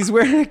 He's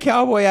wearing a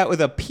cowboy hat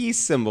with a peace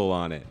symbol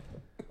on it.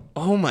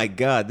 Oh my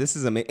god, this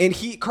is amazing.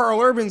 And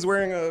Carl Urban's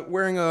wearing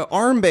a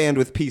armband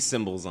with peace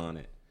symbols on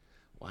it.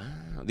 Wow.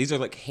 These are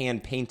like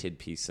hand painted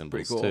peace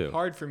symbols cool. too.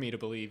 Hard for me to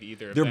believe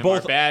either of They're them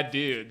both- are bad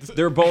dudes.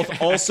 They're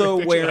both also Picture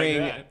like wearing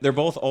that. they're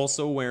both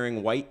also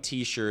wearing white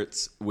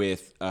t-shirts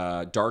with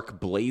dark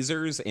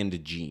blazers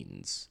and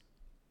jeans.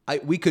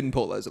 We couldn't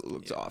pull those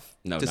looks off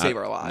to save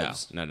our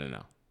lives.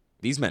 No.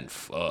 These men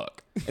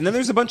fuck. And then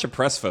there's a bunch of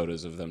press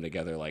photos of them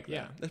together like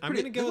Yeah, that. I'm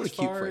gonna go what a as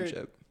cute far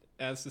friendship.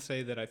 as to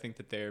say that I think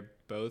that they're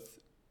both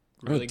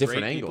Oh, really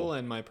different great angle. people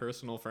and my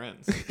personal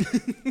friends,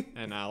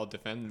 and I'll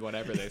defend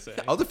whatever they say.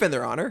 I'll defend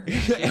their honor.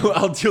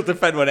 I'll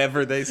defend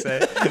whatever they say.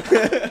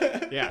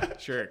 Yeah,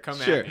 sure, come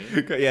Sure.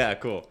 at me. Yeah,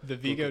 cool. The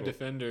Vigo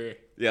defender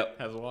Yep.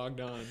 has logged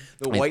on.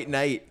 The White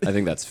Knight. I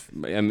think that's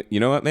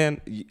you know what,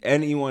 man?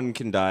 Anyone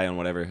can die on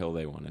whatever hill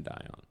they want to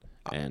die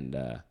on. And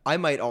I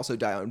might also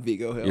die on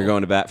Vigo Hill. you're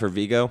going to bat for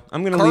Vigo?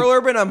 I'm going to Carl leave.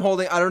 Urban, I'm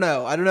holding. I don't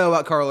know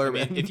about Carl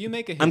Urban. If you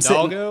make a I'm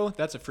sitting- Hidalgo,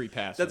 that's a free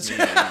pass. That's with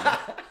me.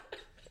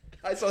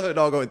 I saw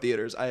Hidalgo in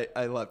theaters. I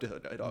loved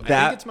Hidalgo. I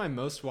That- think it's my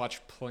most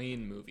watched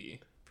plane movie.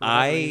 For I-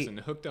 whatever reason,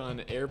 hooked on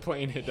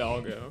Airplane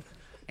Hidalgo.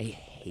 I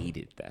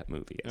hated that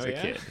movie as Oh, a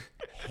yeah? kid.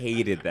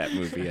 Hated that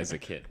movie as a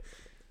kid.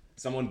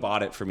 Someone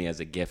bought it for me as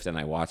a gift, and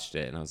I watched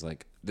it, and I was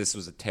like, "This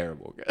was a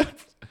terrible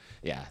gift."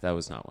 Yeah, that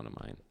was not one of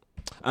mine.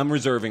 I'm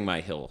reserving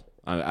my hill.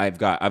 I've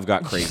got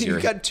crazier.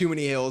 You've got too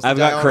many hills. I've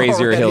to die got on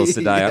crazier already. hills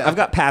to die on. Yeah. I've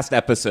got past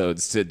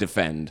episodes to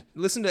defend.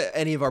 Listen to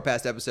any of our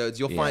past episodes.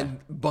 You'll find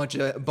a bunch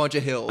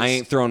of hills. I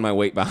ain't throwing my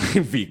weight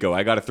behind Vigo.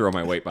 I got to throw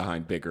my weight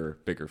behind bigger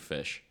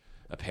fish.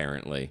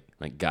 Apparently,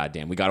 like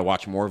goddamn, we got to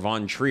watch more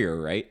Von Trier,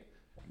 right?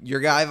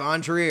 Your guy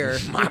Von Trier.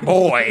 My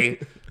boy.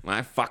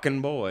 My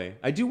fucking boy.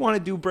 I do want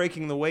to do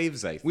Breaking the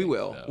Waves, I think. We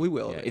will. though. We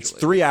will Yeah, it's eventually.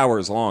 3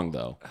 hours long,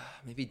 though.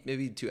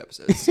 Maybe 2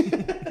 episodes.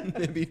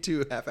 Maybe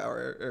 2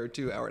 half-hour or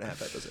 2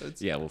 hour-and-a-half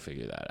episodes. Yeah, we'll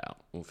figure that out.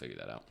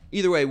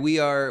 Either way, we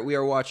are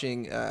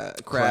watching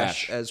Crash,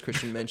 Crash. as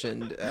Christian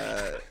mentioned,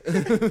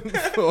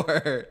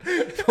 for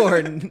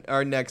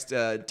our next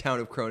Town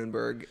of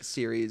Cronenberg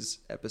series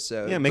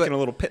episode. Yeah, making But- a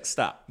little pit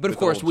stop. But of with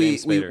course, old we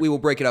James Spader. will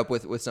break it up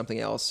with something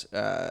else,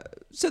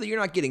 so that you're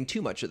not getting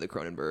too much of the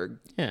Cronenberg.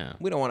 Yeah.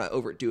 We don't want to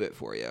overdo it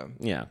for you.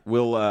 Yeah,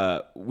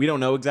 we don't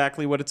know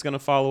exactly what it's going to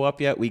follow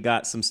up yet. We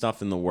got some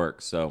stuff in the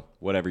works, so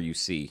whatever you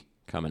see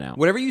coming out.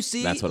 Whatever you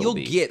see, That's what you'll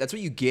it'll be. get. That's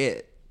what you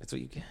get, That's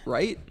what you get.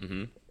 right?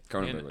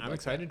 Cronenberg And would I'm like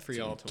excited that. for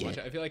y'all to watch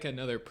it. I feel like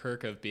another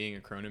perk of being a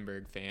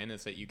Cronenberg fan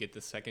is that you get the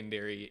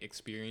secondary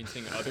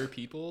experiencing other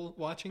people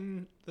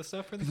watching the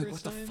stuff for the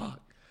first time.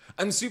 Fuck.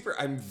 I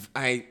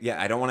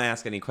don't want to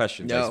ask any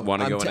questions. I No, just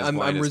want to go in as I'm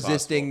blind as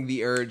resisting possible.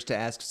 the urge to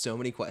ask so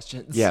many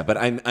questions. Yeah, but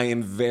I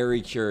am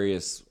very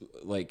curious,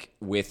 like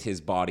with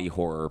his body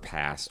horror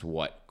past,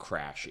 what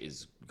Crash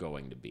is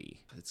going to be.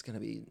 it's gonna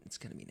be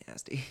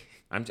nasty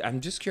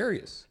I'm just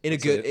curious. in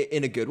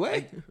a good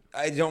way.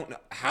 I don't know.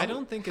 I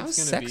don't think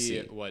it's going to be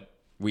what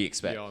we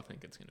expect. we all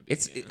think it's going to be.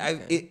 It's.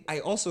 yeah. I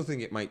also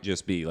think it might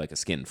just be like a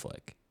skin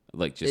flick,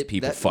 like just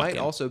people that fucking. might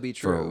also be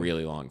for a true.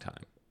 really long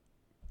time.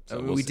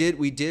 So we'll we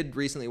see. did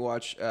recently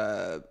watch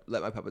Let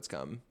My Puppets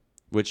Come.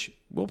 Which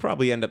we'll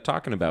probably end up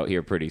talking about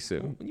here pretty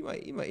soon. You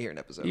might hear an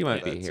episode. You about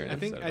might be that hearing soon. I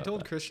think episode I about told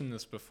that. Christian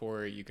this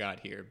before you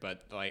got here,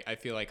 but like I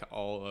feel like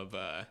all of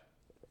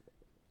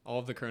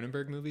the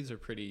Cronenberg movies are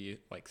pretty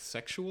like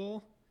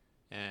sexual,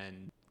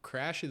 and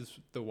Crash is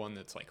the one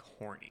that's like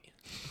horny.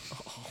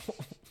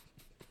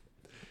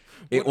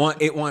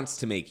 It wants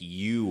to make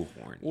you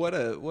horny. What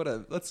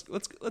a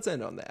let's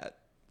end on that.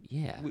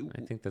 Yeah,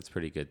 I think that's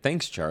pretty good.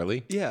 Thanks,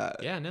 Charlie. Yeah.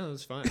 Yeah, no, it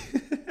was fun.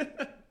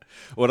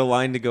 What a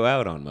line to go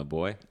out on, my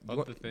boy.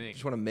 Love the thing.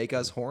 Just want to make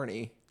us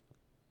horny.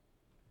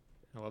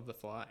 I love the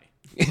fly.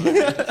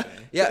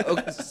 Yeah.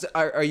 Okay, so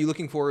are you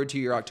looking forward to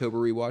your October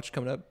rewatch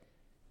coming up?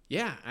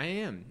 Yeah, I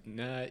am.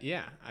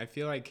 Yeah, I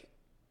feel like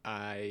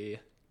I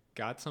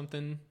got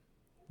something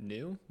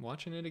new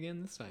watching it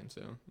again this time.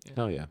 So yeah,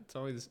 Oh, yeah. it's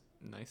always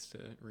nice to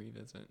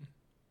revisit.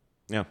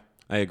 Yeah,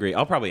 I agree.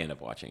 I'll probably end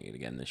up watching it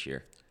again this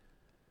year.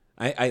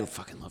 I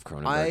fucking love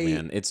Cronenberg,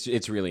 man.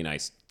 It's really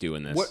nice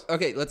doing this. What?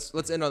 Okay, let's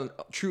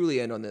truly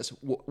end on this.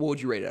 What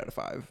would you rate it out of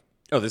 5?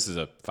 Oh, this is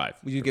a 5.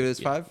 Would you give it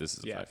a 5? This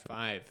is a 5.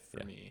 5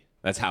 for me.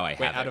 That's how I have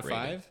Wait, out it of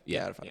rated. 5?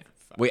 Yeah, out of 5. Yeah,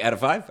 5. Wait, out of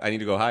 5? I need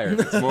to go higher.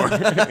 It's more.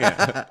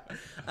 Yeah.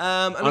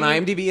 On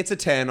IMDb, it's a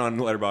 10. On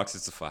Letterboxd,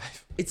 it's a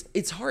 5.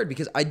 It's hard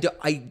because I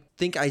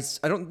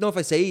don't know if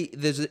I say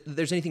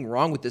there's anything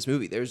wrong with this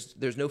movie.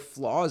 There's no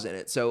flaws in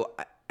it. So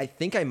I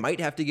think I might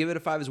have to give it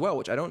a 5 as well,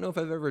 which I don't know if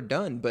I've ever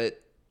done,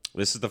 but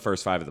This is the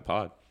first 5 of the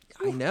pod.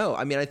 I know.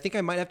 I mean, I think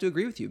I might have to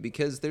agree with you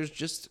because there's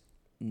just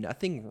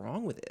nothing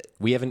wrong with it.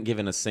 We haven't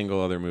given a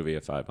single other movie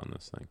a 5 on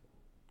this thing.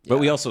 But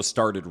we also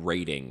started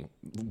rating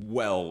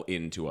well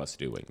into us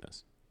doing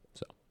this.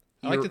 So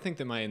I like to think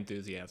that my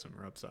enthusiasm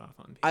rubs off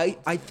on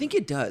people. I think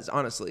it does,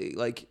 honestly.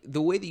 Like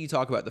the way that you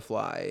talk about The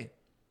Fly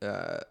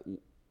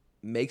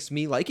makes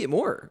me like it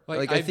more.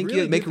 Like I think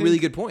you make really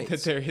good points.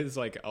 That there is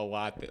like a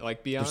lot that,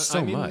 like beyond There's so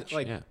I mean, much,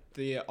 like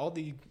yeah. all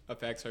the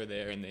effects are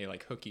there and they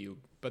like hook you,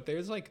 but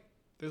there's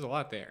a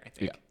lot there, I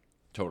think. yeah,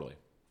 totally.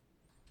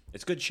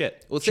 It's good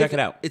shit. Well, Check it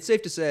out. It's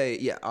safe to say,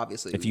 yeah,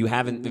 obviously. If you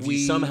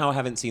somehow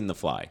haven't seen The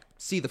Fly,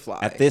 see The Fly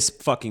at this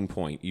fucking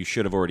point, you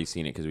should have already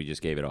seen it because we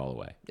just gave it all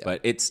away. Yeah.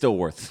 But it's still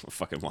worth a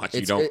fucking watch.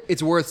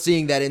 It's worth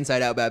seeing that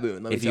Inside Out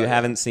baboon. If you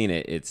haven't seen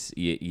it,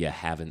 you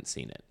haven't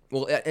seen it.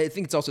 Well, I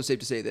think it's also safe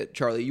to say that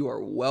Charlie, you are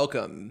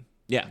welcome.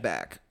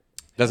 Back.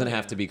 Doesn't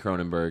have to be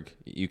Cronenberg.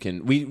 You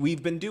can.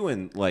 We've been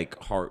doing like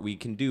hard. We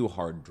can do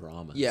hard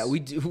dramas. Yeah,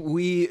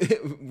 we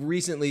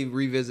recently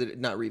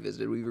not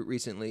revisited. We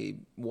recently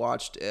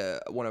watched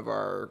one of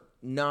our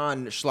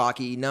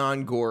non-schlocky,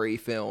 non-gory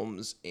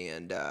films,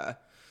 and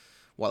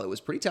while it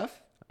was pretty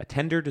tough, a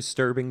tender,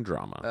 disturbing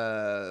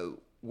drama.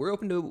 We're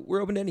open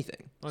to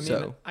anything. Well, I mean,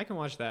 so I can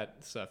watch that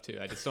stuff too.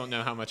 I just don't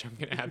know how much I'm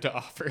gonna have to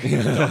offer.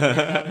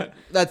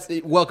 that's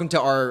welcome to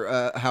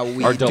our how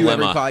we our do dilemma.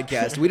 every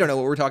podcast. We don't know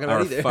what we're talking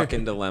about Our either.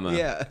 fucking dilemma.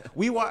 Yeah.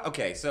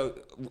 Okay, so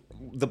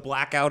the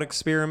blackout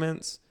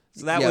experiments.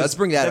 So that let's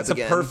bring that up again.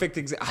 That's a perfect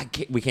example.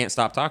 We can't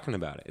stop talking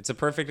about it. It's a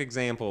perfect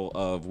example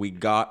of we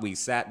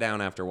sat down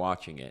after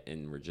watching it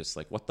and we're just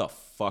like, what the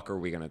fuck are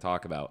we going to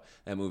talk about?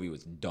 That movie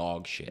was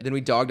dog shit. Then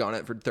we dogged on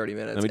it for 30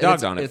 minutes. Then we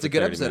dogged on it. It's a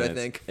good episode, I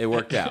think. It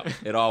worked out.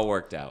 It all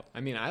worked out.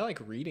 I mean, I like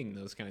reading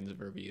those kinds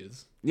of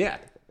reviews. Yeah.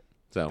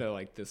 So they're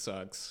like, this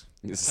sucks.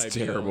 This is type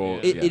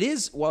terrible. deal. Yeah. It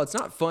is, while it's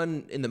not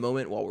fun in the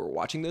moment while we're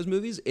watching those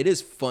movies, it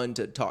is fun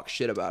to talk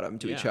shit about them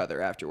to each other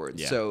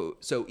afterwards. Yeah.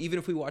 So even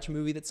if we watch a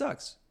movie that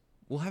sucks,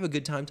 we'll have a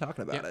good time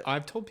talking about it.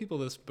 I've told people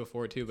this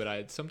before too,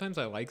 but sometimes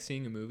I like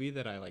seeing a movie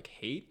that I like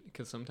hate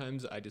because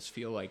sometimes I just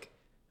feel like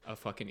a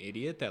fucking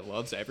idiot that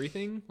loves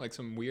everything, like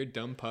some weird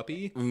dumb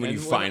puppy. When you I'm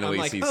finally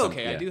like, see oh, something,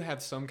 okay, I yeah. do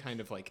have some kind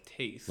of like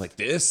taste. Like,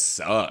 this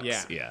sucks.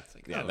 yeah, Yeah. It's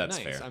like, Yeah, oh, that's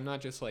nice. fair. I'm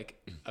not just like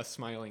a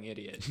smiling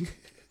idiot.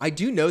 I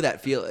do know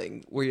that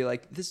feeling where you're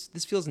like, this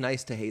feels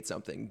nice to hate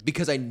something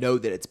because I know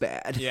that it's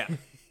bad. Yeah.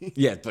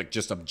 Yeah, like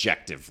just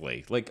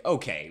objectively. Like,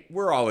 okay,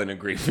 we're all in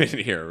agreement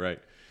here, right?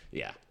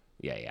 Yeah.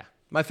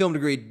 My film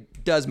degree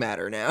does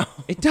matter now.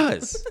 It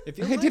does. It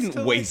feels I nice didn't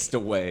to, waste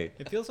away.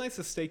 It feels nice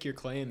to stake your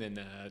claim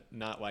and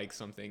not like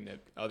something that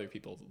other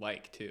people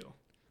like too.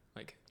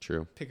 Like,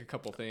 True. pick a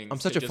couple things. I'm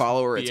such to a just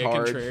follower, be it's a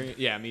hard. contrarian.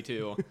 Yeah, me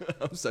too.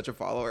 I'm such a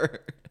follower.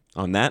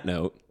 On that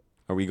note,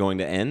 are we going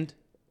to end?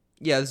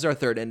 Yeah, this is our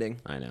third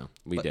ending. I know.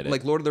 We did it.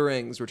 Like Lord of the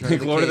Rings, Return of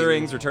the Lord King. of the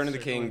Rings, Return of the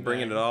King,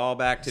 bringing it all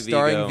back to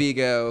Starring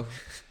Vigo. Vigo,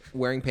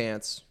 wearing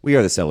pants. We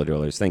are the Cellar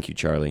Dwellers. Thank you,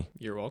 Charlie.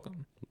 You're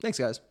welcome. Thanks,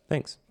 guys.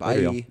 Thanks. Bye.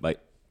 Later, y'all. Bye.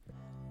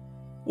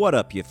 What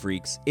up, you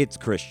freaks? It's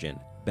Christian,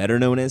 better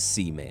known as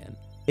C-Man.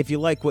 If you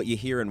like what you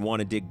hear and want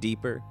to dig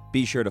deeper,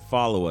 be sure to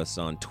follow us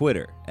on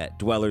Twitter at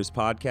Dwellers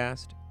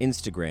Podcast,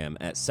 Instagram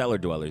at Cellar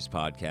Dwellers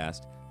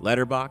Podcast,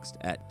 Letterboxd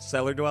at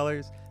Cellar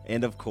Dwellers,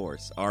 and of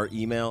course, our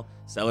email,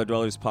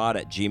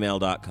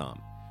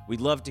 cellardwellerspod@gmail.com.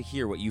 We'd love to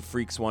hear what you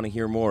freaks want to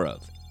hear more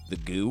of. The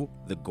goo,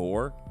 the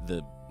gore,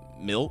 the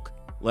milk?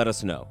 Let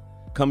us know.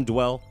 Come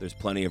dwell, there's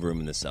plenty of room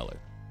in the cellar.